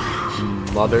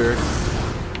 Mother.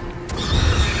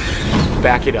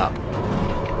 Back it up.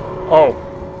 Oh.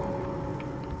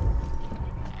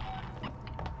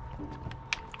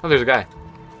 Oh, there's a guy.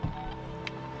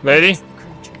 Lady?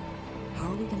 How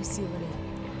are we gonna seal it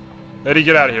in? Lady,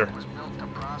 get out of here.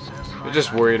 They're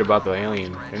just worried about the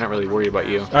alien. They're not really worried about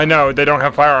you. I know, they don't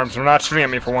have firearms. They're not shooting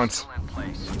at me for once.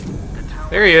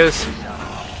 There he is.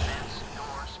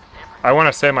 I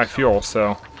want to save my fuel,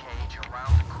 so...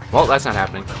 Well, that's not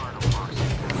happening.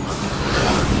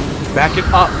 Back it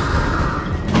up.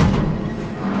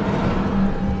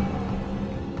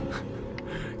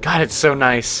 God, it's so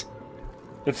nice.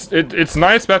 It's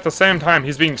nice, but at the same time,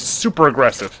 he's being super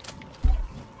aggressive.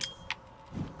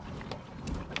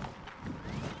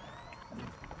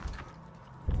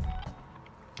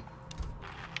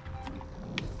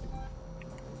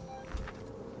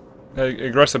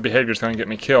 Aggressive behavior is going to get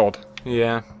me killed.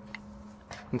 Yeah.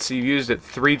 And so you used it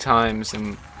 3 times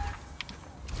and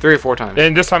 3 or 4 times.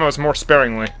 And this time it was more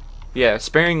sparingly. Yeah,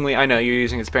 sparingly. I know you're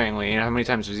using it sparingly. And how many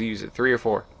times did you use it? 3 or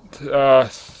 4?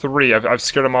 3. I've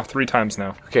scared him off 3 times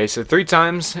now. Okay, so 3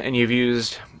 times, and you've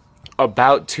used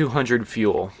about 200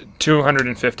 fuel.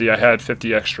 250. I had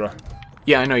 50 extra.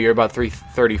 Yeah, I know you're about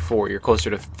 334. You're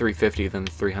closer to 350 than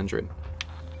 300.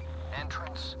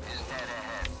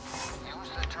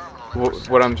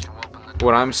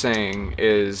 What I'm saying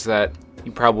is that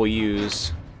you probably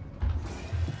use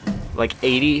like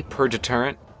 80 per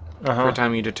deterrent per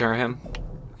time you deter him.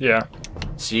 Yeah.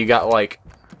 So you got like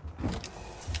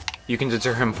you can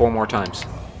deter him 4 more times.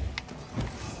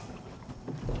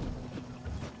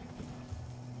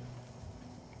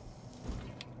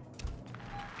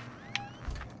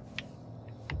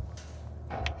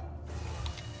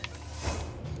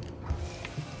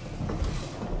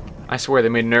 I swear they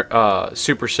made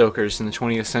super soakers in the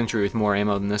 20th century with more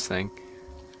ammo than this thing.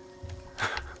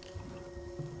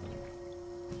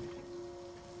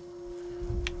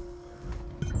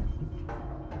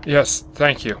 Yes,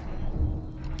 thank you.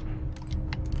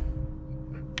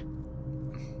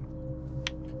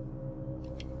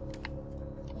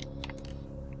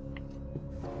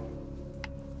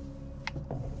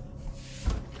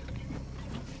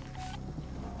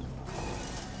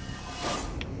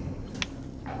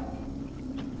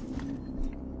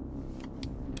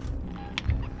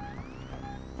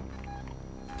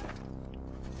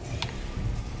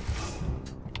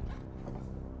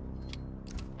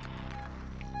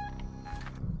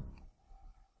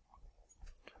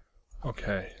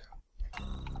 Okay.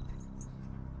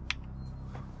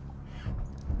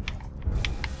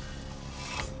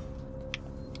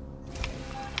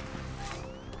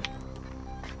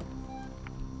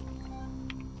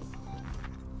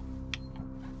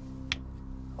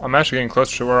 I'm actually getting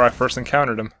closer to where I first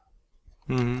encountered him.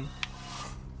 Mm-hmm.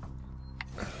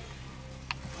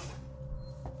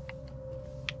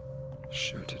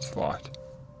 Shoot, it's locked.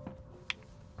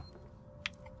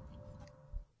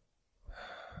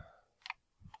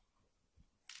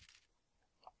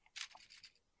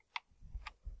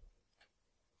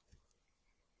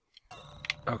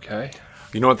 Okay.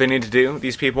 You know what they need to do,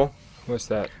 these people? What's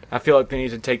that? I feel like they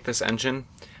need to take this engine,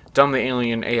 dumb the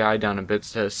alien AI down a bit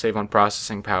to save on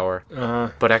processing power,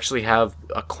 but actually have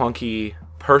a clunky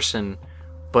person,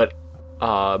 but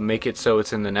make it so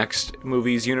it's in the next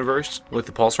movie's universe with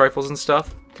the pulse rifles and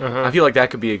stuff. I feel like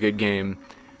that could be a good game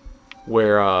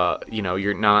where, you know,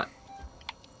 you're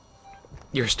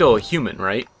still a human,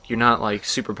 right? You're not like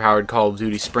super-powered Call of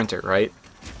Duty Sprinter, right?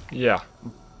 Yeah.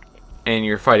 And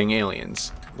you're fighting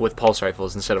aliens with pulse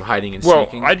rifles instead of hiding and Well,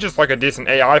 sneaking. I just like a decent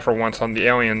AI for once on the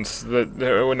aliens.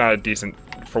 Well, not a decent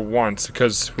for once,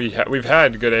 because we've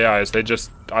had good AIs. They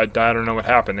just, I don't know what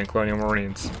happened in Colonial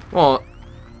Marines. Well,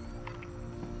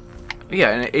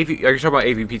 yeah, and you're talking about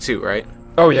AVP2, right?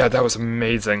 Oh yeah, that was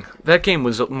amazing. That game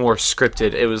was more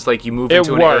scripted. It was like you move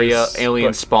into an area,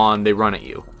 aliens spawn, they run at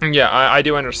you. Yeah, I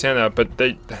do understand that, but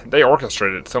they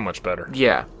orchestrated it so much better.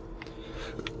 Yeah.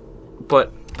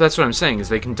 But that's what I'm saying, is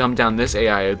they can dumb down this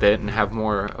AI a bit and have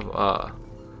more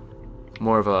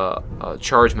of a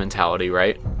charge mentality,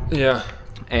 right? Yeah.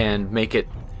 And make it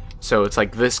so it's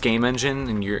like this game engine,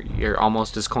 and you're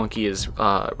almost as clunky as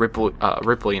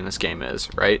Ripley in this game is,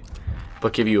 right?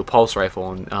 But give you a pulse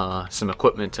rifle and some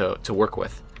equipment to work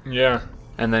with. Yeah.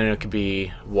 And then it could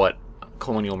be what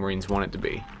Colonial Marines want it to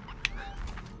be.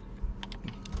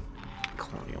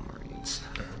 Colonial Marines.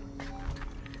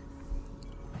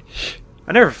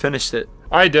 I never finished it.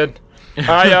 I did.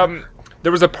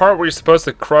 There was a part where you're supposed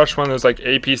to crush one of those like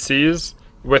APCs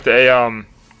with a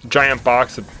giant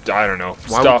box of, I don't know,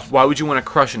 stuff. Why would you want to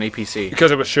crush an APC?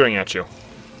 Because it was shooting at you.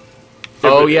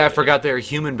 Yeah, I forgot there were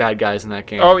human bad guys in that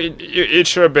game. Oh, it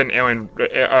should have been Alien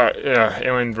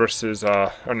versus,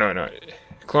 no.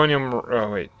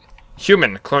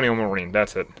 Human Colonial Marine,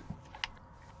 that's it.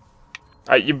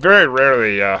 You very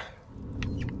rarely, Yeah,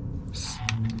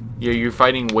 you're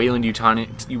fighting Wayland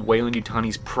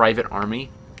Yutani's private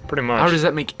army? Pretty much. How does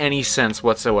that make any sense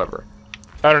whatsoever?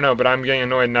 I don't know, but I'm getting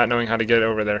annoyed not knowing how to get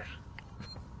over there.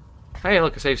 Hey,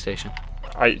 look, a save station.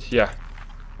 Yeah.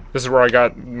 This is where I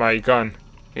got my gun.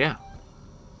 Yeah.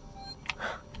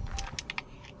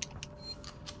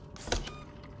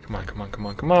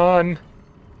 Come on.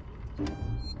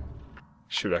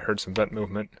 Shoot, I heard some vent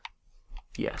movement.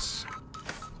 Yes.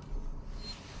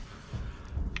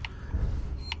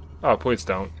 Oh, please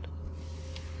don't.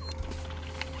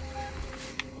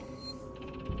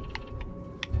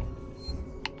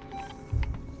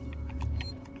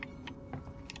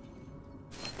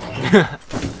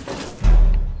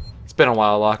 It's been a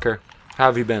while, Locker. How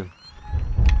have you been?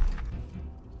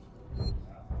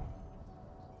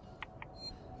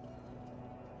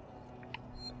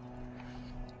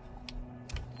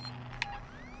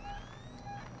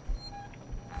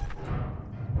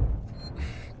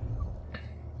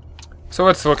 So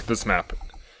let's look at this map.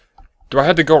 Do I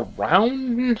have to go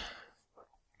around?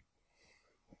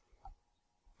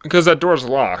 Because that door's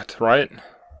locked, right?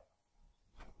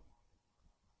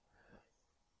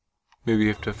 Maybe you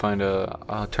have to find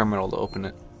a terminal to open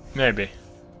it. Maybe.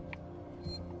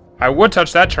 I would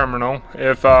touch that terminal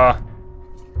if,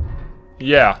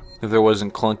 yeah. If there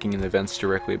wasn't clunking in the vents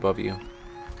directly above you.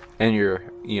 And your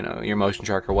motion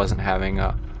tracker wasn't having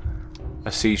a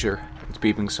seizure. It's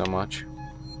beeping so much.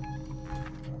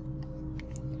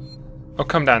 Oh,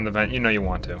 come down the vent. You know you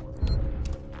want to.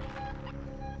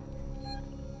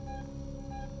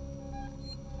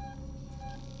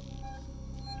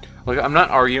 Like, I'm not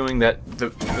arguing that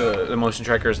the motion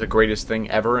tracker is the greatest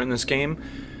thing ever in this game,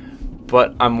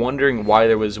 but I'm wondering why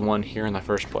there was one here in the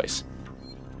first place.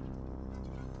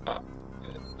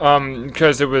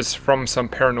 Because it was from some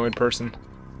paranoid person.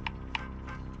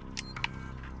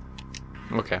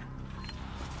 Okay.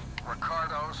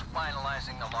 Ricardo's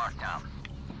finalizing the lockdown.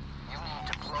 You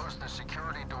need to close the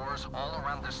security doors all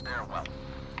around the stairwell.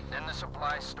 Then the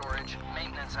supply storage,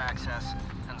 maintenance access,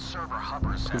 and server hub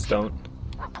reception. Please don't.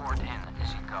 Report in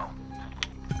as you go.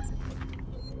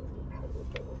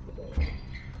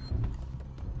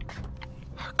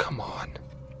 Oh, come on.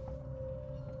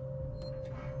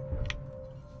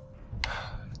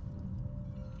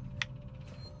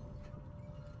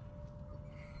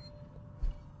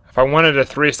 If I wanted a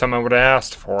threesome, I would have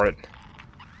asked for it.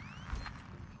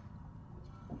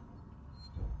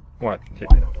 What?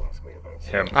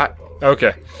 Him.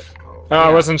 Okay.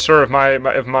 I wasn't sure if my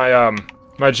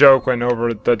joke went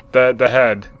over the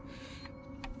head.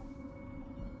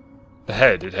 The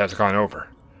head, it has gone over.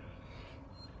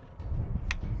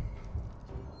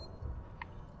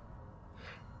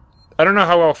 I don't know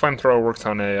how well Flamethrower works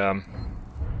on a,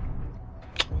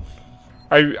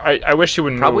 I wish you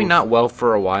would Probably move. not well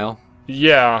for a while.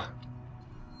 Yeah.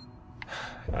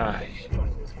 I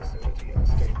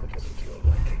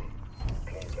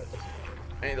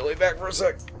need to lay back for a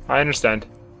sec. I understand.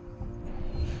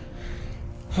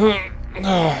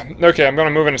 Okay, I'm gonna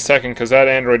move in a second because that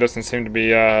android doesn't seem to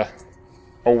be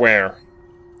aware.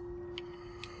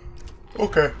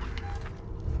 Okay.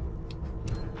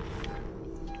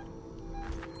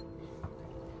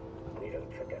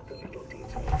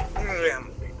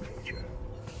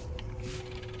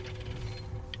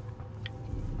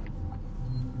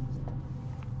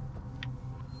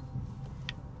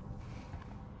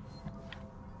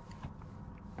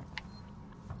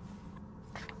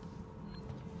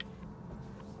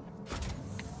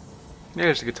 Yeah,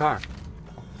 there's a guitar.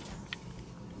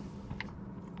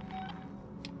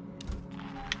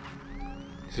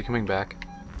 Is he coming back?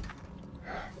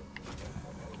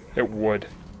 It would.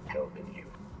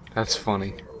 That's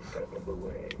funny.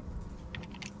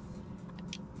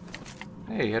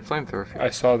 Hey, he had flamethrower. I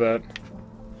saw that.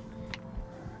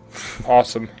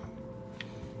 Awesome.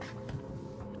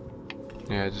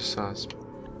 Yeah, I just saw his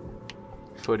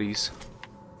footies.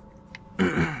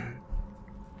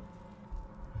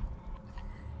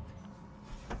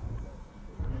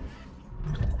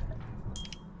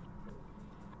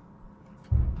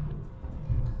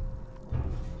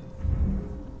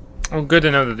 Oh, good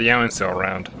to know that the alien's still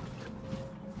around.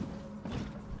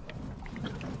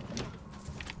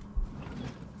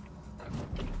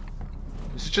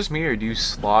 Is it just me, or do you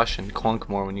slosh and clunk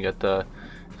more when you get the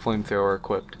flamethrower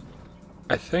equipped?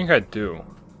 I think I do.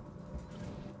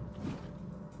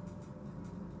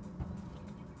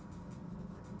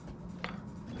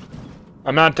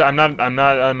 I'm not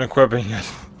unequipping it.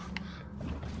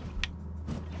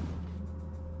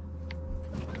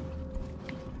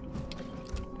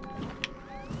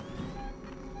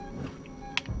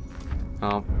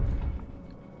 Oh.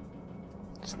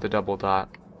 It's the double dot.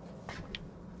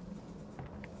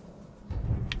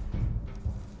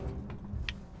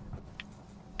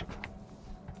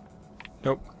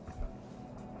 Nope.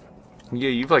 Yeah,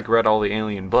 you've like read all the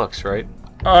Alien books, right?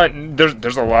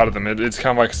 There's a lot of them. It's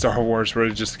kind of like Star Wars, where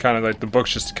it just kind of like the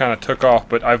books just kind of took off.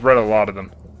 But I've read a lot of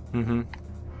them. Mm-hmm.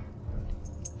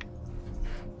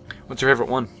 What's your favorite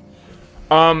one?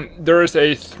 There is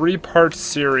a 3-part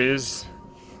series.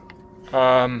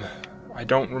 I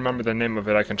don't remember the name of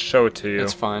it. I can show it to you.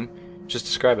 It's fine. Just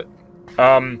describe it.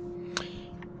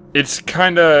 It's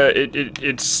kind of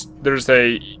there's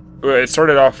a. It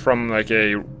started off from like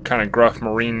a kind of gruff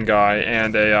Marine guy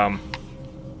and a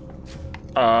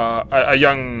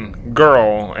young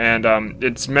girl, and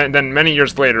then many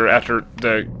years later, after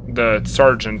the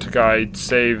sergeant guy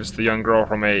saves the young girl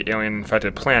from a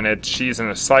alien-infected planet, she's in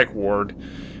a psych ward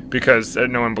because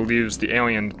no one believes the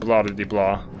alien blah blah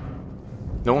blah.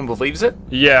 No one believes it?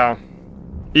 Yeah.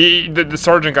 The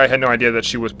sergeant guy had no idea that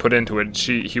she was put into it.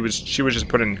 She was just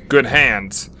put in good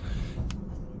hands.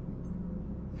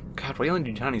 God, Wayland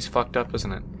Yutani's fucked up,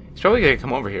 isn't it? He's probably gonna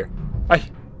come over here.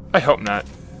 I hope not.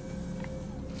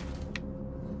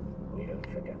 We don't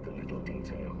forget the little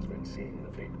details when seeing the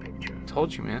big picture.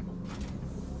 Told you, man.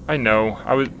 I know.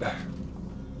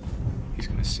 He's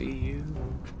gonna see you.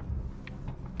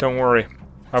 Don't worry.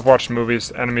 I've watched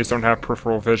movies. Enemies don't have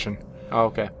peripheral vision. Oh,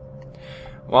 okay.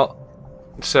 Well,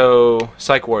 so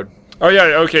psych ward. Oh yeah,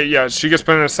 okay, yeah. She gets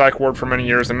put in a psych ward for many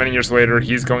years, and many years later,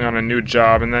 he's going on a new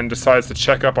job, and then decides to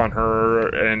check up on her,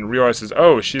 and realizes,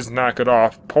 oh, she's not good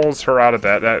off. Pulls her out of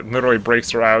that. That literally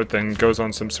breaks her out, then goes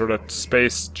on some sort of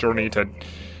space journey to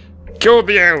kill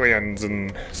the aliens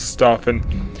and stuff. And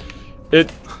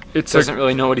it doesn't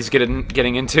really know what he's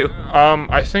getting into.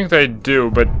 I think they do,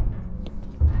 but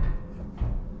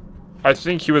I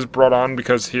think he was brought on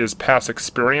because he has past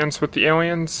experience with the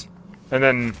aliens. And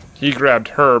then he grabbed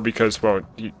her because, well,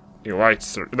 he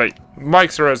likes her.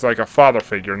 Likes her as like a father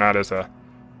figure, not as a.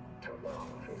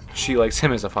 She likes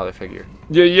him as a father figure.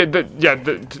 Yeah.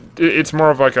 It's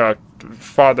more of like a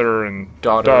father and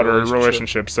daughter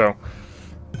relationship. So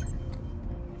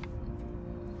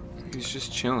he's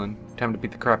just chilling. Time to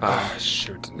beat the crap out of him.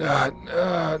 Shoot.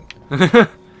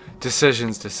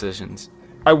 Decisions.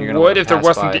 I would if there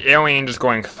wasn't the alien just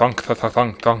going thunk, thunk,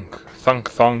 thunk, thunk, thunk,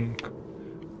 thunk.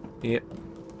 Yep.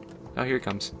 Oh, here he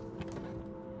comes.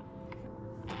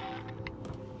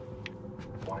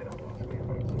 Why not ask me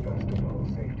about the festival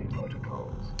safety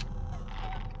protocols?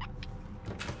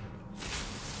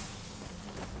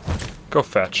 Go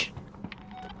fetch.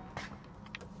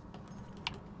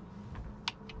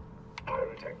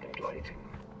 Pyrotechnic lighting.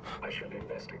 I should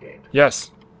investigate.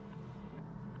 Yes.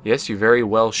 Yes, you very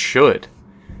well should.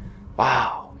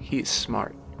 Wow, he's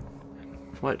smart.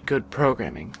 What good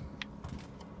programming.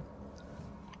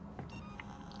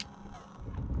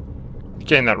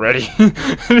 Getting that ready.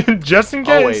 Just in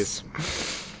case.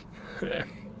 Always.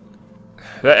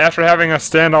 After having a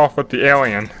standoff with the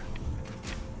alien.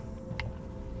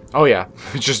 Oh yeah,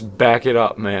 just back it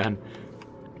up, man.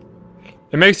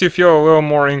 It makes you feel a little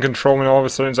more in control when all of a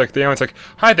sudden it's like the alien's like,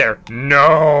 "Hi there."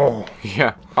 No.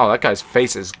 Yeah. Oh, that guy's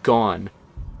face is gone.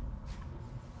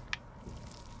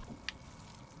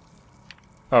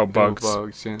 Oh, bugs. Oh,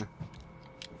 bugs, yeah.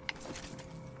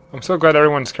 I'm so glad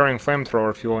everyone's carrying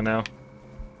flamethrower fuel now.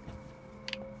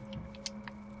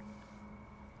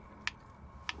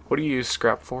 What do you use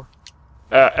scrap for?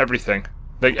 Everything.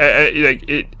 Like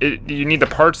you need the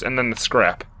parts and then the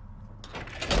scrap.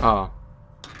 Oh.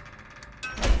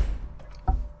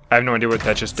 I have no idea what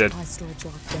that just did.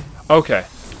 Okay.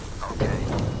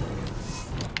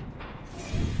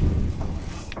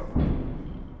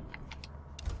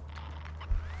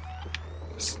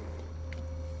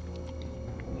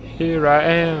 Here I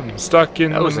am, stuck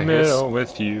in the middle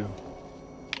with you.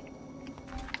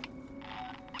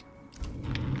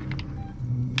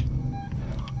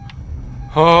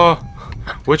 Oh,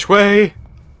 which way?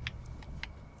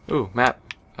 Ooh, map.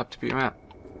 Up to be a map.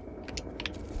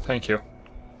 Thank you.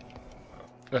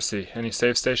 Let's see, any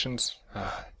save stations?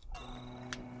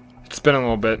 It's been a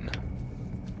little bit.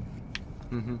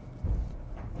 Mm-hmm.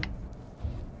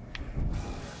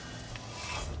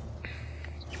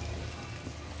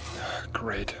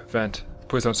 Great. Vent.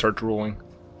 Please don't start drooling.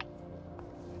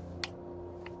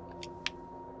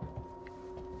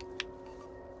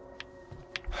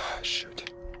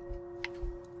 Shoot.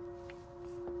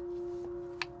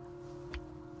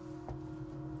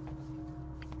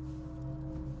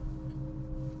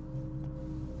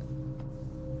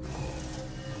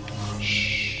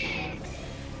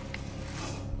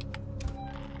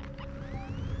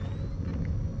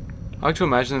 I like to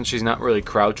imagine that she's not really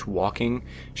crouch walking.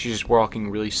 She's just walking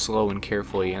really slow and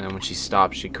carefully, and then when she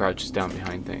stops, she crouches down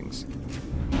behind things.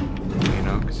 You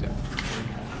know? 'Cause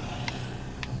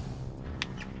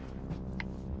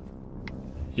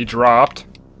He dropped.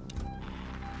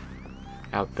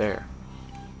 out there.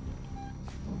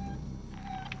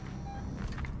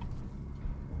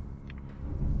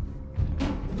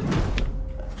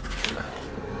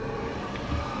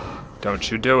 Don't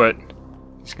you do it.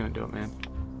 He's gonna do it, man.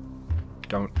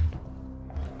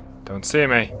 Don't see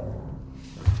me.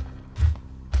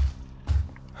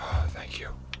 Oh, thank you.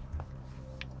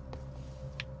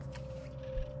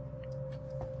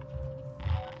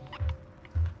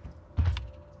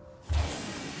 I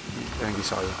think he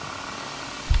saw you.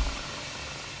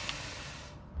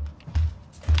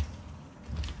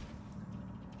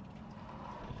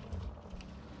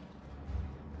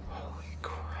 Holy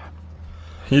crap.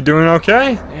 You doing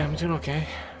okay? Yeah, I'm doing okay.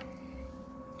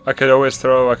 I could always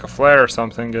throw like a flare or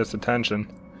something, get his attention.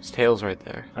 His tail's right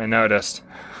there. I noticed.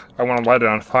 I want to light it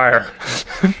on fire.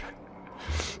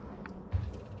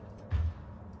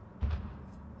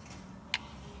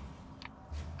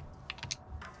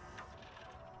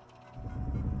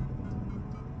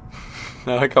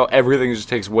 I like how everything just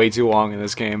takes way too long in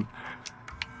this game.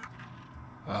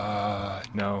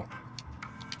 No.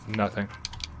 Nothing.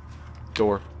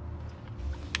 Door.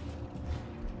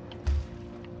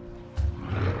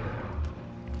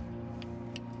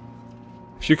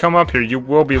 If you come up here, you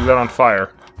will be lit on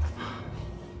fire.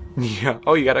 Yeah.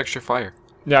 Oh, you got extra fire.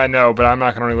 Yeah, I know, but I'm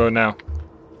not going to reload now.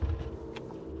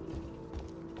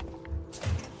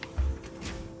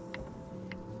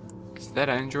 Is that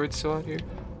android still out here?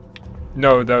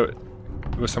 No, that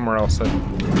it was somewhere else.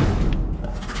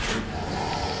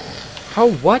 How?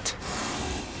 What?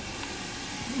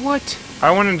 What?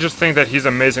 I want to just think that he's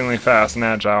amazingly fast and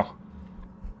agile.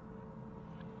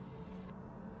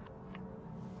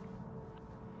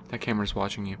 That camera's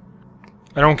watching you.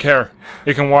 I don't care.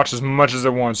 It can watch as much as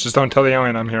it wants. Just don't tell the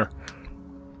alien I'm here.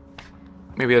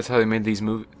 Maybe that's how they made these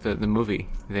the movie.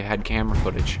 They had camera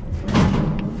footage.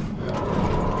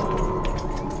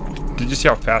 Did you see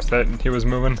how fast that he was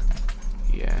moving?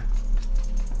 Yeah.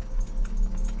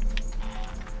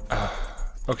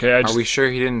 Okay, Are we sure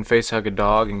he didn't face hug a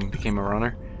dog and became a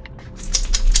runner?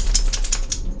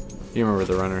 You remember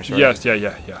the runners, right? Yes,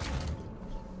 yeah.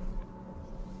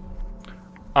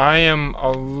 I am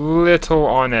a little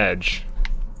on edge.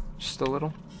 Just a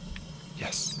little?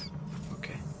 Yes.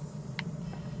 Okay.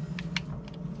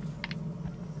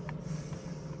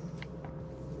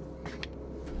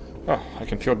 Oh, I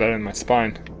can feel that in my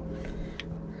spine.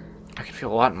 I can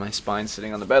feel a lot in my spine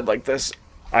sitting on the bed like this.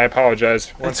 I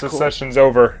apologize. Once That's the cool. session's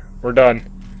over, we're done.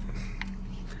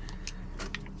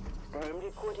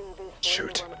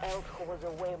 Shoot.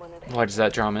 Why does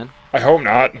that draw him in? I hope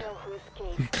not. No.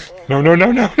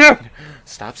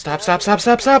 Stop. One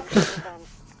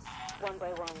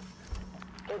by one.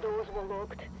 The doors were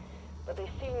locked, but the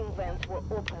ceiling vents were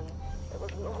open. There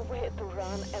was no way to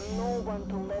run and no one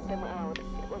to let them out.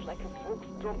 It was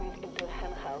drop me into a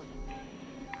hen house.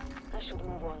 I should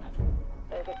move on.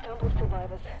 There's a couple of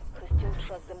survivors who still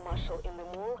trust the marshal in the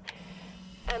mall.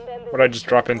 And then What'd I just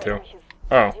drop into?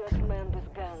 Oh. man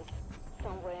with guns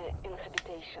somewhere in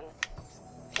habitation.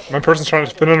 My person's trying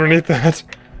to fit underneath that.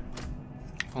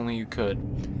 If only you could.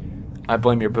 I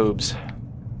blame your boobs.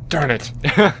 Darn it.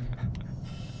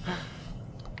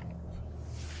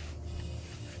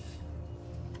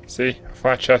 See? A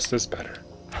flat chest is better.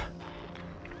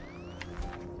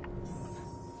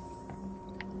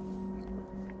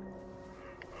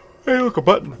 Hey, look, a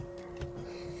button.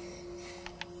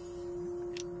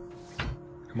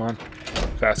 Come on.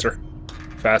 Faster.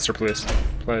 Faster, please.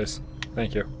 Please.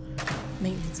 Thank you.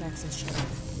 Maintenance access shut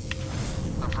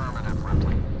off. Affirmative,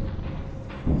 Ripley.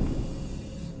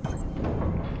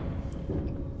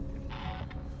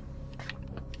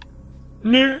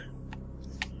 No.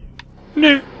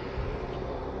 No.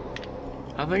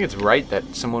 I think it's right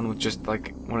that someone with just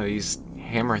like one of these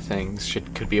hammer things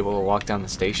could be able to walk down the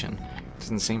station.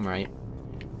 Doesn't seem right.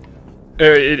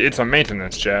 It's a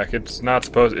maintenance jack. It's not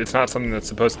something that's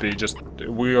supposed to be just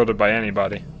wielded by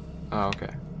anybody. Oh, okay.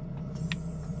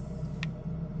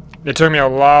 It took me a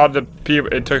lot of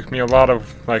people. It took me a lot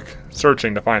of like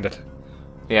searching to find it.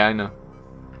 Yeah, I know.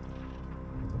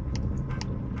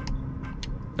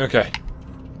 Okay.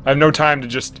 I have no time to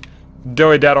just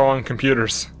dilly-daddle on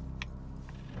computers.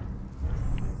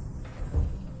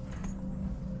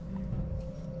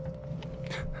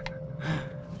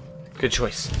 Good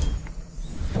choice.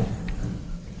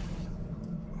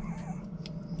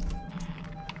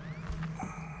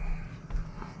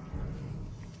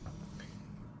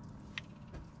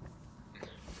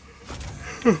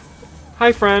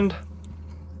 Hi, friend.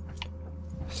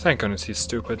 Thank goodness he's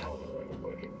stupid.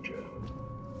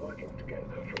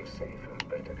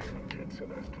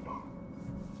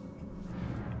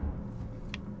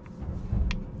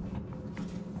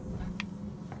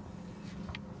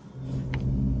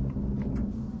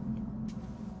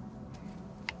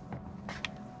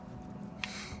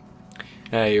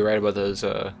 Yeah, you're right about those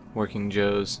working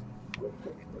Joes.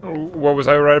 What was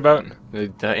I right about?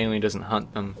 The alien doesn't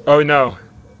hunt them. Oh no.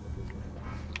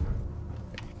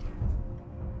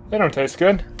 They don't taste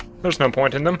good. There's no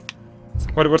point in them.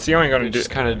 What's the alien gonna do? It's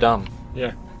kind of dumb.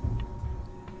 Yeah.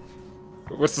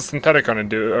 What's the synthetic gonna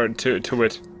do or to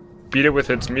it? Beat it with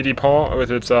its meaty paw, with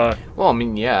its Well, I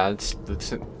mean, yeah,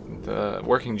 the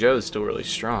working Joe is still really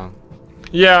strong.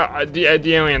 Yeah, the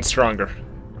alien's stronger.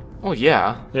 Oh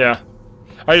yeah. Yeah.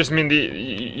 I just mean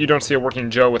you don't see a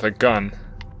working Joe with a gun.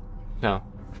 No.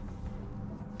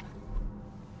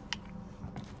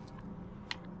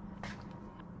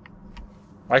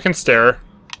 I can stare,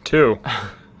 too.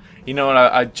 You know what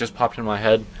I just popped in my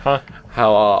head? Huh?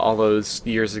 How all those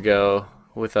years ago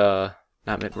with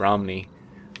not Mitt Romney,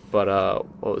 but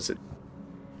what was it?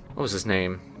 What was his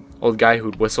name? Old guy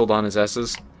who'd whistled on his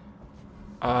S's.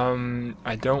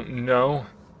 I don't know.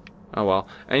 Oh well.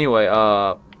 Anyway,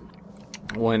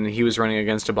 when he was running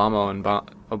against Obama and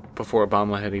before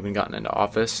Obama had even gotten into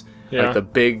office, yeah. like the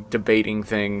big debating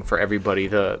thing for everybody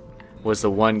was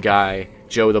the one guy,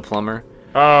 Joe the plumber.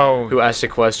 Oh. Who asked a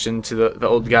question to the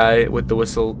old guy with the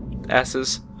whistle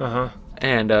asses. Uh-huh.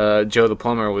 And Joe the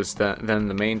plumber was then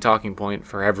the main talking point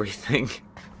for everything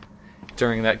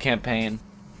during that campaign.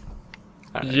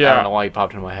 Yeah. I don't know why he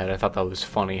popped in my head. I thought that was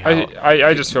funny. How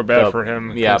I just feel bad for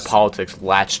him. Yeah, politics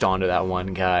latched onto that one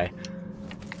guy.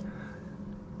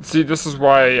 See, this is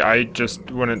why I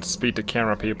just wouldn't speak to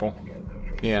camera people.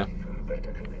 Yeah.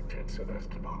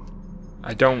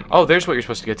 I don't... Oh, there's what you're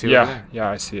supposed to get to. Yeah, yeah,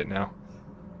 I see it now.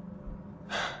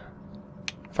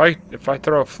 If I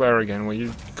throw a flare again, will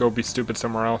you go be stupid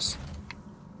somewhere else?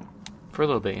 For a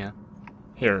little bit, yeah.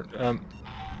 Here,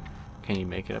 Can you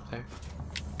make it up there?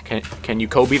 Can you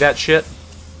Kobe that shit?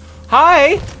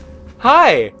 Hi!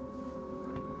 Hi!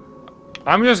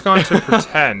 I'm just going to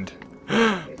pretend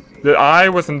that I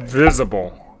was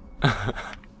invisible.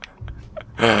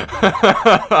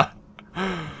 My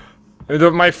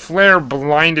flare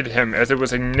blinded him as it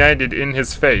was ignited in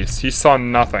his face. He saw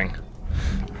nothing.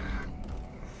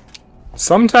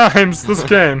 Sometimes this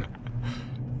game.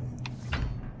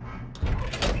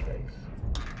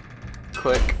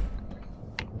 Click.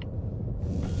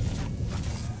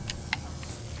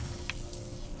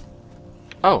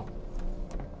 Oh.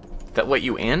 That let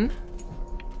you in?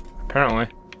 Apparently.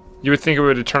 You would think it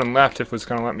would have turned left if it was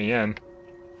going to let me in.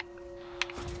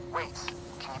 Wait,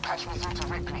 can you patch me through to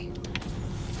Ripley?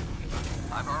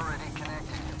 I've already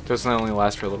connected. Doesn't that only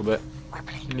last for a little bit?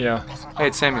 Yeah. Hey,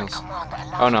 it's Samuels.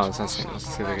 Oh no, it's not Samuels.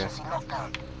 It's the other guy.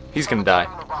 He's gonna die.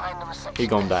 He's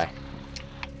gonna die.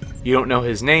 You don't know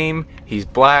his name. He's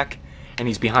black. and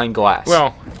he's behind glass.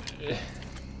 Well,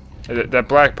 that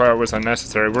black part was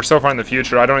unnecessary. We're so far in the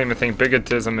future, I don't even think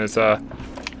bigotism is,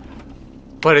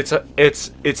 But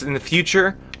it's in the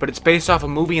future, but it's based off a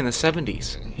movie in the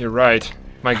 70s. You're right.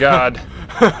 My God.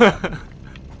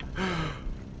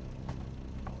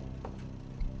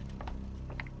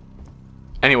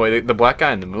 Anyway, the black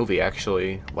guy in the movie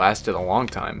actually lasted a long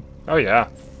time. Oh yeah.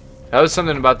 That was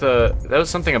something about the. That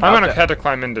was something about. I'm gonna have to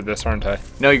climb into this, aren't I?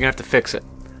 No, you're gonna have to fix it.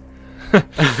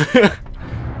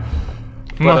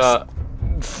 Must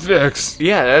fix.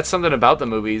 Yeah, that's something about the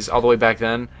movies all the way back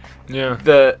then.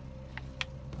 Yeah.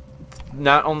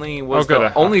 Not only was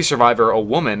the only survivor a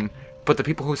woman, but the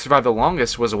people who survived the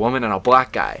longest was a woman and a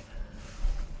black guy.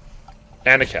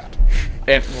 And a cat.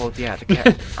 And well, yeah, the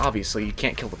cat. Obviously, you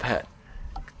can't kill the pet.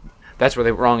 That's where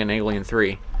they were wrong in Alien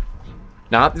 3.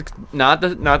 Not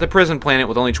the prison planet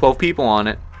with only 12 people on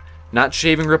it. Not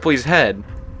shaving Ripley's head.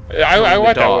 I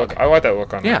like that look. I like that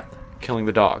look on it. Yeah, killing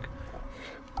the dog.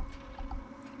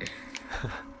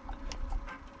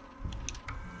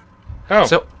 Oh.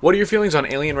 So, what are your feelings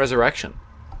on Alien Resurrection?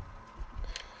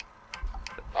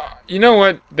 You know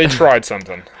what? They tried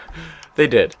something. They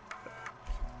did.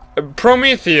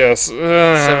 Prometheus.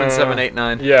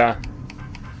 7789. Yeah.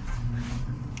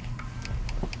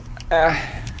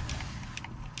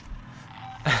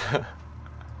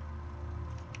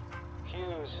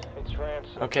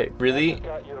 Okay, really?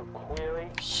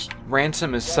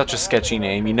 Ransom is such a sketchy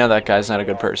name. You know that guy's not a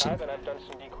good person.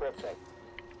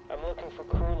 I'm looking for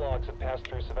crew logs that passed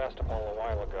through Sevastopol a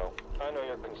while ago. I know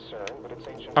you're concerned, but it's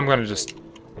ancient.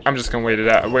 I'm just gonna wait it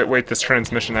out. Wait this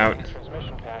transmission out.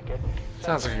 Transmission packet.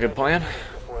 Sounds like a good plan.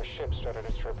 Before a ship started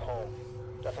its trip home.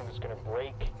 Nothing that's gonna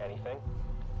break anything.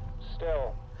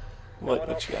 Still.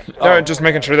 What you got? No, just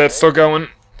making sure that's still going.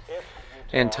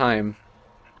 And time.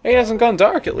 It hasn't gone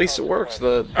dark. At least it works.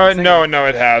 No,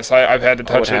 it has. I've had to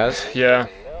touch it. Has? Yeah.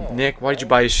 Nick, why did you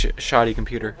buy a shoddy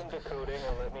computer?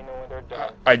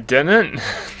 I didn't.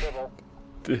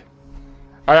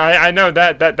 I know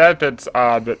that bit's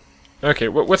odd, but okay.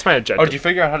 What's my objective? Oh, did you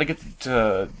figure out how to get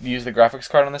to use the graphics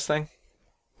card on this thing?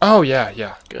 Oh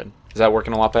yeah. Good. Is that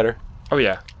working a lot better? Oh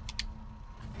yeah.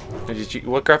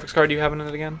 What graphics card do you have in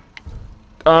it again?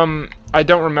 I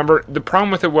don't remember. The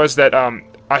problem with it was that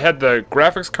I had the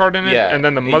graphics card in it, and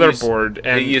then the motherboard.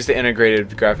 They used the integrated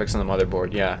graphics on the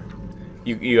motherboard. Yeah.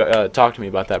 You talked to me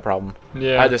about that problem.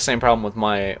 Yeah. I had the same problem with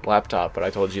my laptop, but I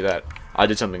told you that I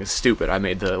did something stupid. I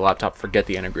made the laptop forget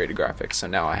the integrated graphics, so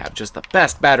now I have just the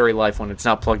best battery life when it's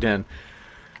not plugged in.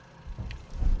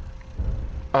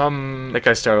 That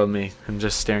guy startled me. I'm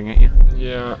just staring at you.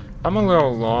 Yeah, I'm a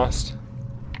little lost.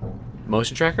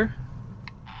 Motion tracker?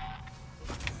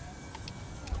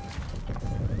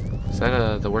 Is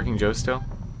that the working Joe still?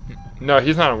 No,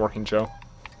 he's not a working Joe.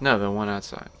 No, the one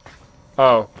outside.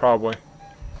 Oh, probably.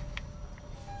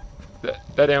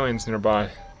 That alien's nearby.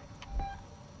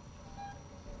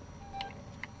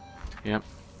 Yep.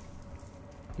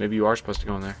 Maybe you are supposed to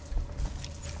go in there.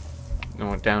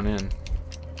 No, down in.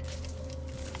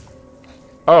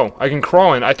 Oh, I can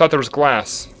crawl in. I thought there was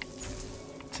glass.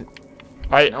 It's an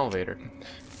elevator.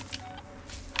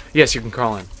 Yes, you can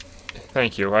crawl in.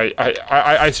 Thank you.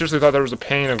 I seriously thought there was a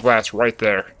pane of glass right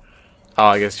there. Oh,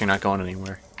 I guess you're not going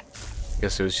anywhere. I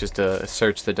guess it was just a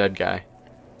search the dead guy.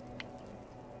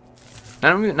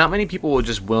 Not many people will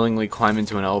just willingly climb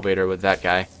into an elevator with that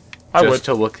guy. Just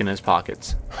to look in his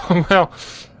pockets. Well,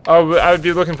 I would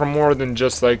be looking for more than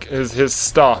just like his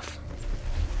stuff.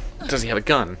 Does he have a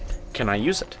gun? Can I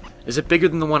use it? Is it bigger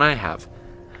than the one I have?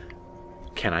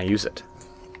 Can I use it?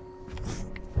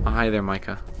 Oh, hi there,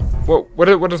 Micah.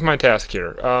 What is my task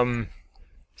here?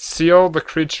 Seal the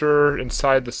creature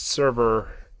inside the server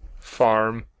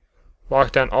farm.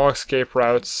 Lock down all escape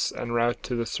routes and route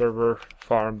to the server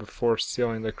farm before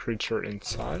sealing the creature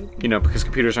inside. You know, because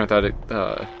computers aren't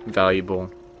that valuable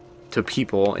to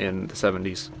people in the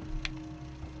 70s.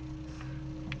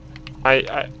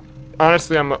 I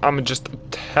honestly, I'm just a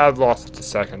tad lost at the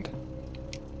second.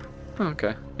 Oh,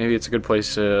 okay, maybe it's a good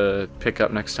place to pick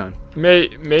up next time.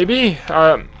 Maybe.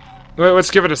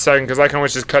 Let's give it a second, because I can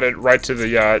always just cut it right to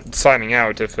the signing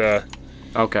out if.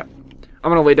 Okay, I'm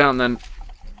gonna lay down then.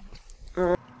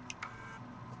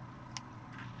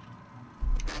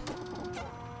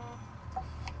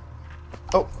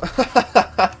 Oh.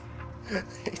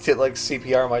 He did like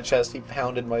CPR on my chest. He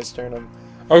pounded my sternum.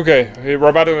 Okay, we're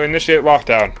about to initiate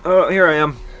lockdown. Oh, here I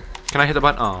am. Can I hit the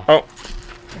button? Oh. Oh.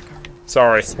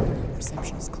 Sorry.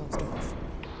 Reception is closed off.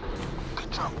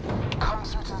 Good job. Come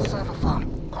through to the server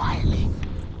farm quietly.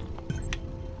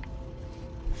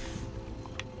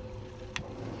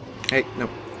 Hey, no.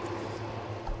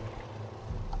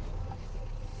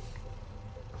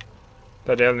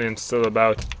 that alien's still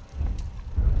about.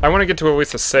 I want to get to at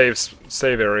least a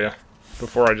save area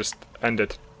before I just end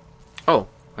it. Oh,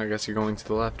 I guess you're going to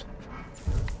the left.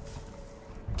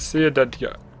 See a dead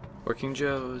guy. Working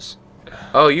Joe's.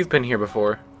 Oh, you've been here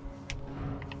before.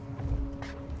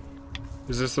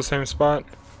 Is this the same spot?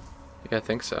 Yeah, I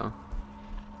think so.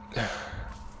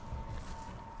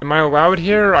 Am I allowed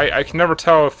here? I can never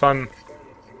tell if I'm...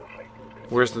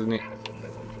 Where's the...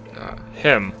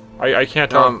 him. I can't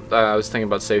tell. I was thinking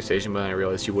about save station, but I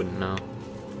realized you wouldn't know.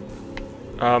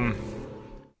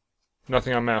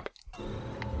 Nothing on map.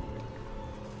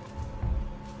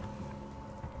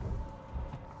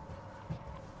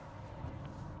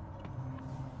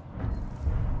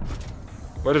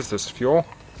 What is this, fuel?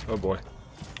 Oh boy.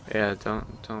 Yeah,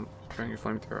 don't bring your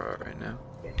flamethrower out right now.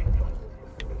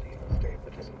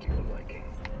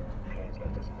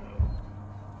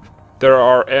 There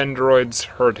are androids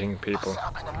hurting people. Set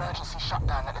up an emergency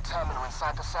shutdown at the terminal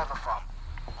inside the server farm.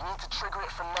 You need to trigger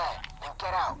it from there, then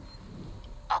get out.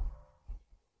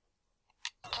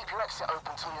 Keep your exit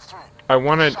open till you're through. I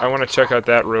wanna check out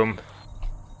that room.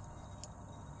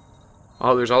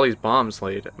 Oh, there's all these bombs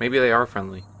laid. Maybe they are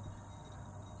friendly.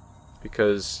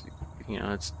 Because, you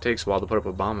know, it takes a while to put up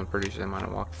a bomb. I'm pretty sure they might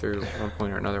have walked through at one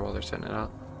point or another while they're setting it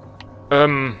up.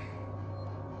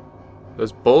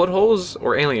 Those bullet holes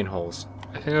or alien holes?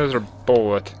 I think those are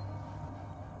bullet.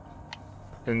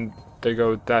 And they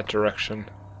go that direction.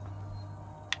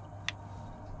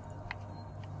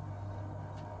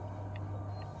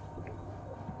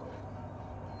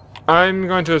 I'm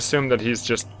going to assume that he's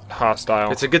just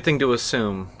hostile. It's a good thing to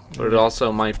assume, but it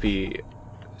also might be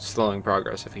slowing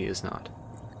progress if he is not.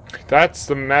 That's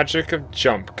the magic of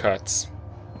jump cuts.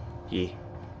 Yeah.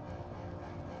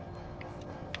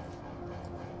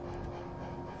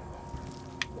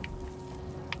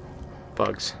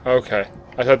 Bugs. Okay.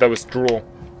 I thought that was drool.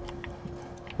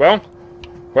 Well?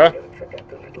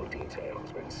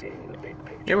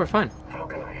 Yeah, we're fine. How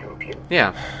can I help you?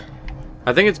 Yeah.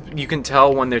 I think it's you can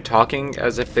tell when they're talking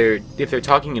as if they're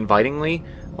talking invitingly,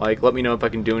 like let me know if I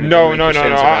can do anything. No.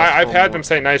 I've had them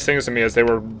say nice things to me as they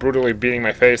were brutally beating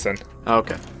my face in.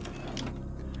 Okay.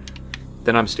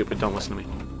 Then I'm stupid, don't listen to me.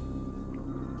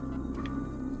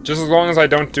 Just as long as I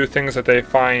don't do things that they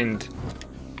find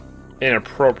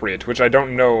inappropriate, which I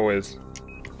don't know is.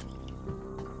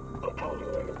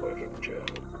 Apollo and Working Joe,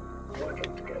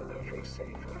 working together for a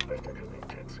safer, better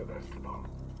connected Sebastopol.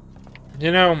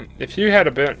 You know, if you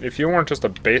weren't just a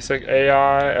basic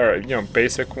AI, or, you know,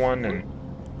 basic one, and...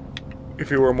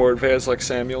 If you were more advanced like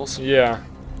Samuels? Yeah.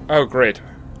 Oh, great.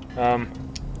 I'm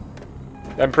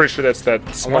pretty sure that's that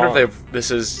small... I wonder if this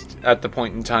is at the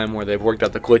point in time where they've worked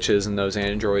out the glitches in those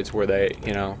androids where they,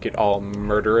 you know, get all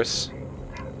murderous.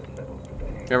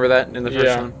 Remember that in the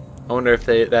first one? I wonder if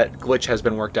that glitch has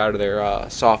been worked out of their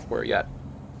software yet.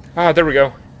 Ah, there we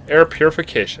go. Air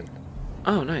purification.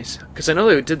 Oh, nice. Because I know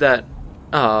they did that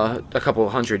a couple of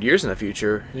 100 years in the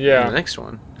future. Yeah. In the next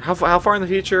one. How far in the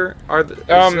future are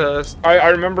the? I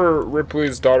remember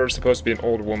Ripley's daughter's supposed to be an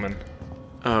old woman.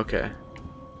 Oh, okay.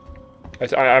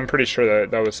 I'm pretty sure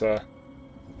that was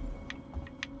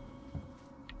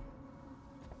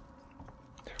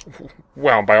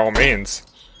well, by all means.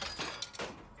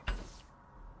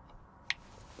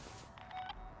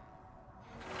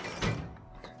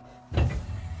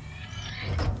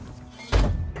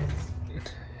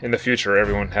 In the future,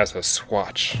 everyone has a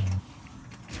swatch.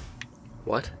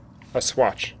 What? A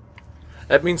swatch.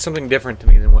 That means something different to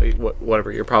me than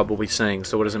whatever you're probably saying.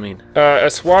 So what does it mean? A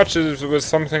swatch was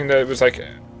something that was like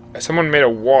someone made a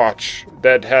watch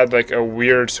that had like a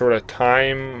weird sort of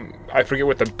time. I forget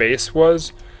what the base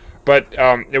was, but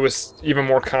it was even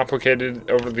more complicated,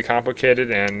 overly complicated,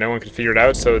 and no one could figure it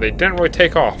out. So they didn't really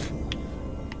take off.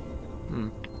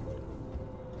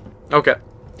 Okay.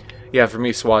 Yeah, for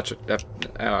me, swatch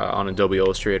on Adobe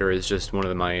Illustrator is just one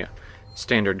of my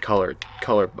standard colors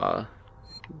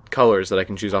that I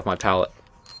can choose off my palette.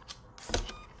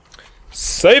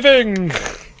 Saving!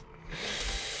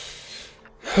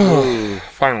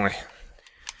 Finally.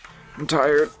 I'm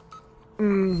tired.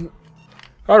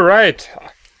 Alright.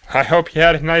 I hope you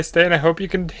had a nice day, and I hope you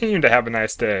continue to have a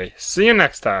nice day. See you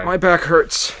next time. My back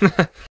hurts.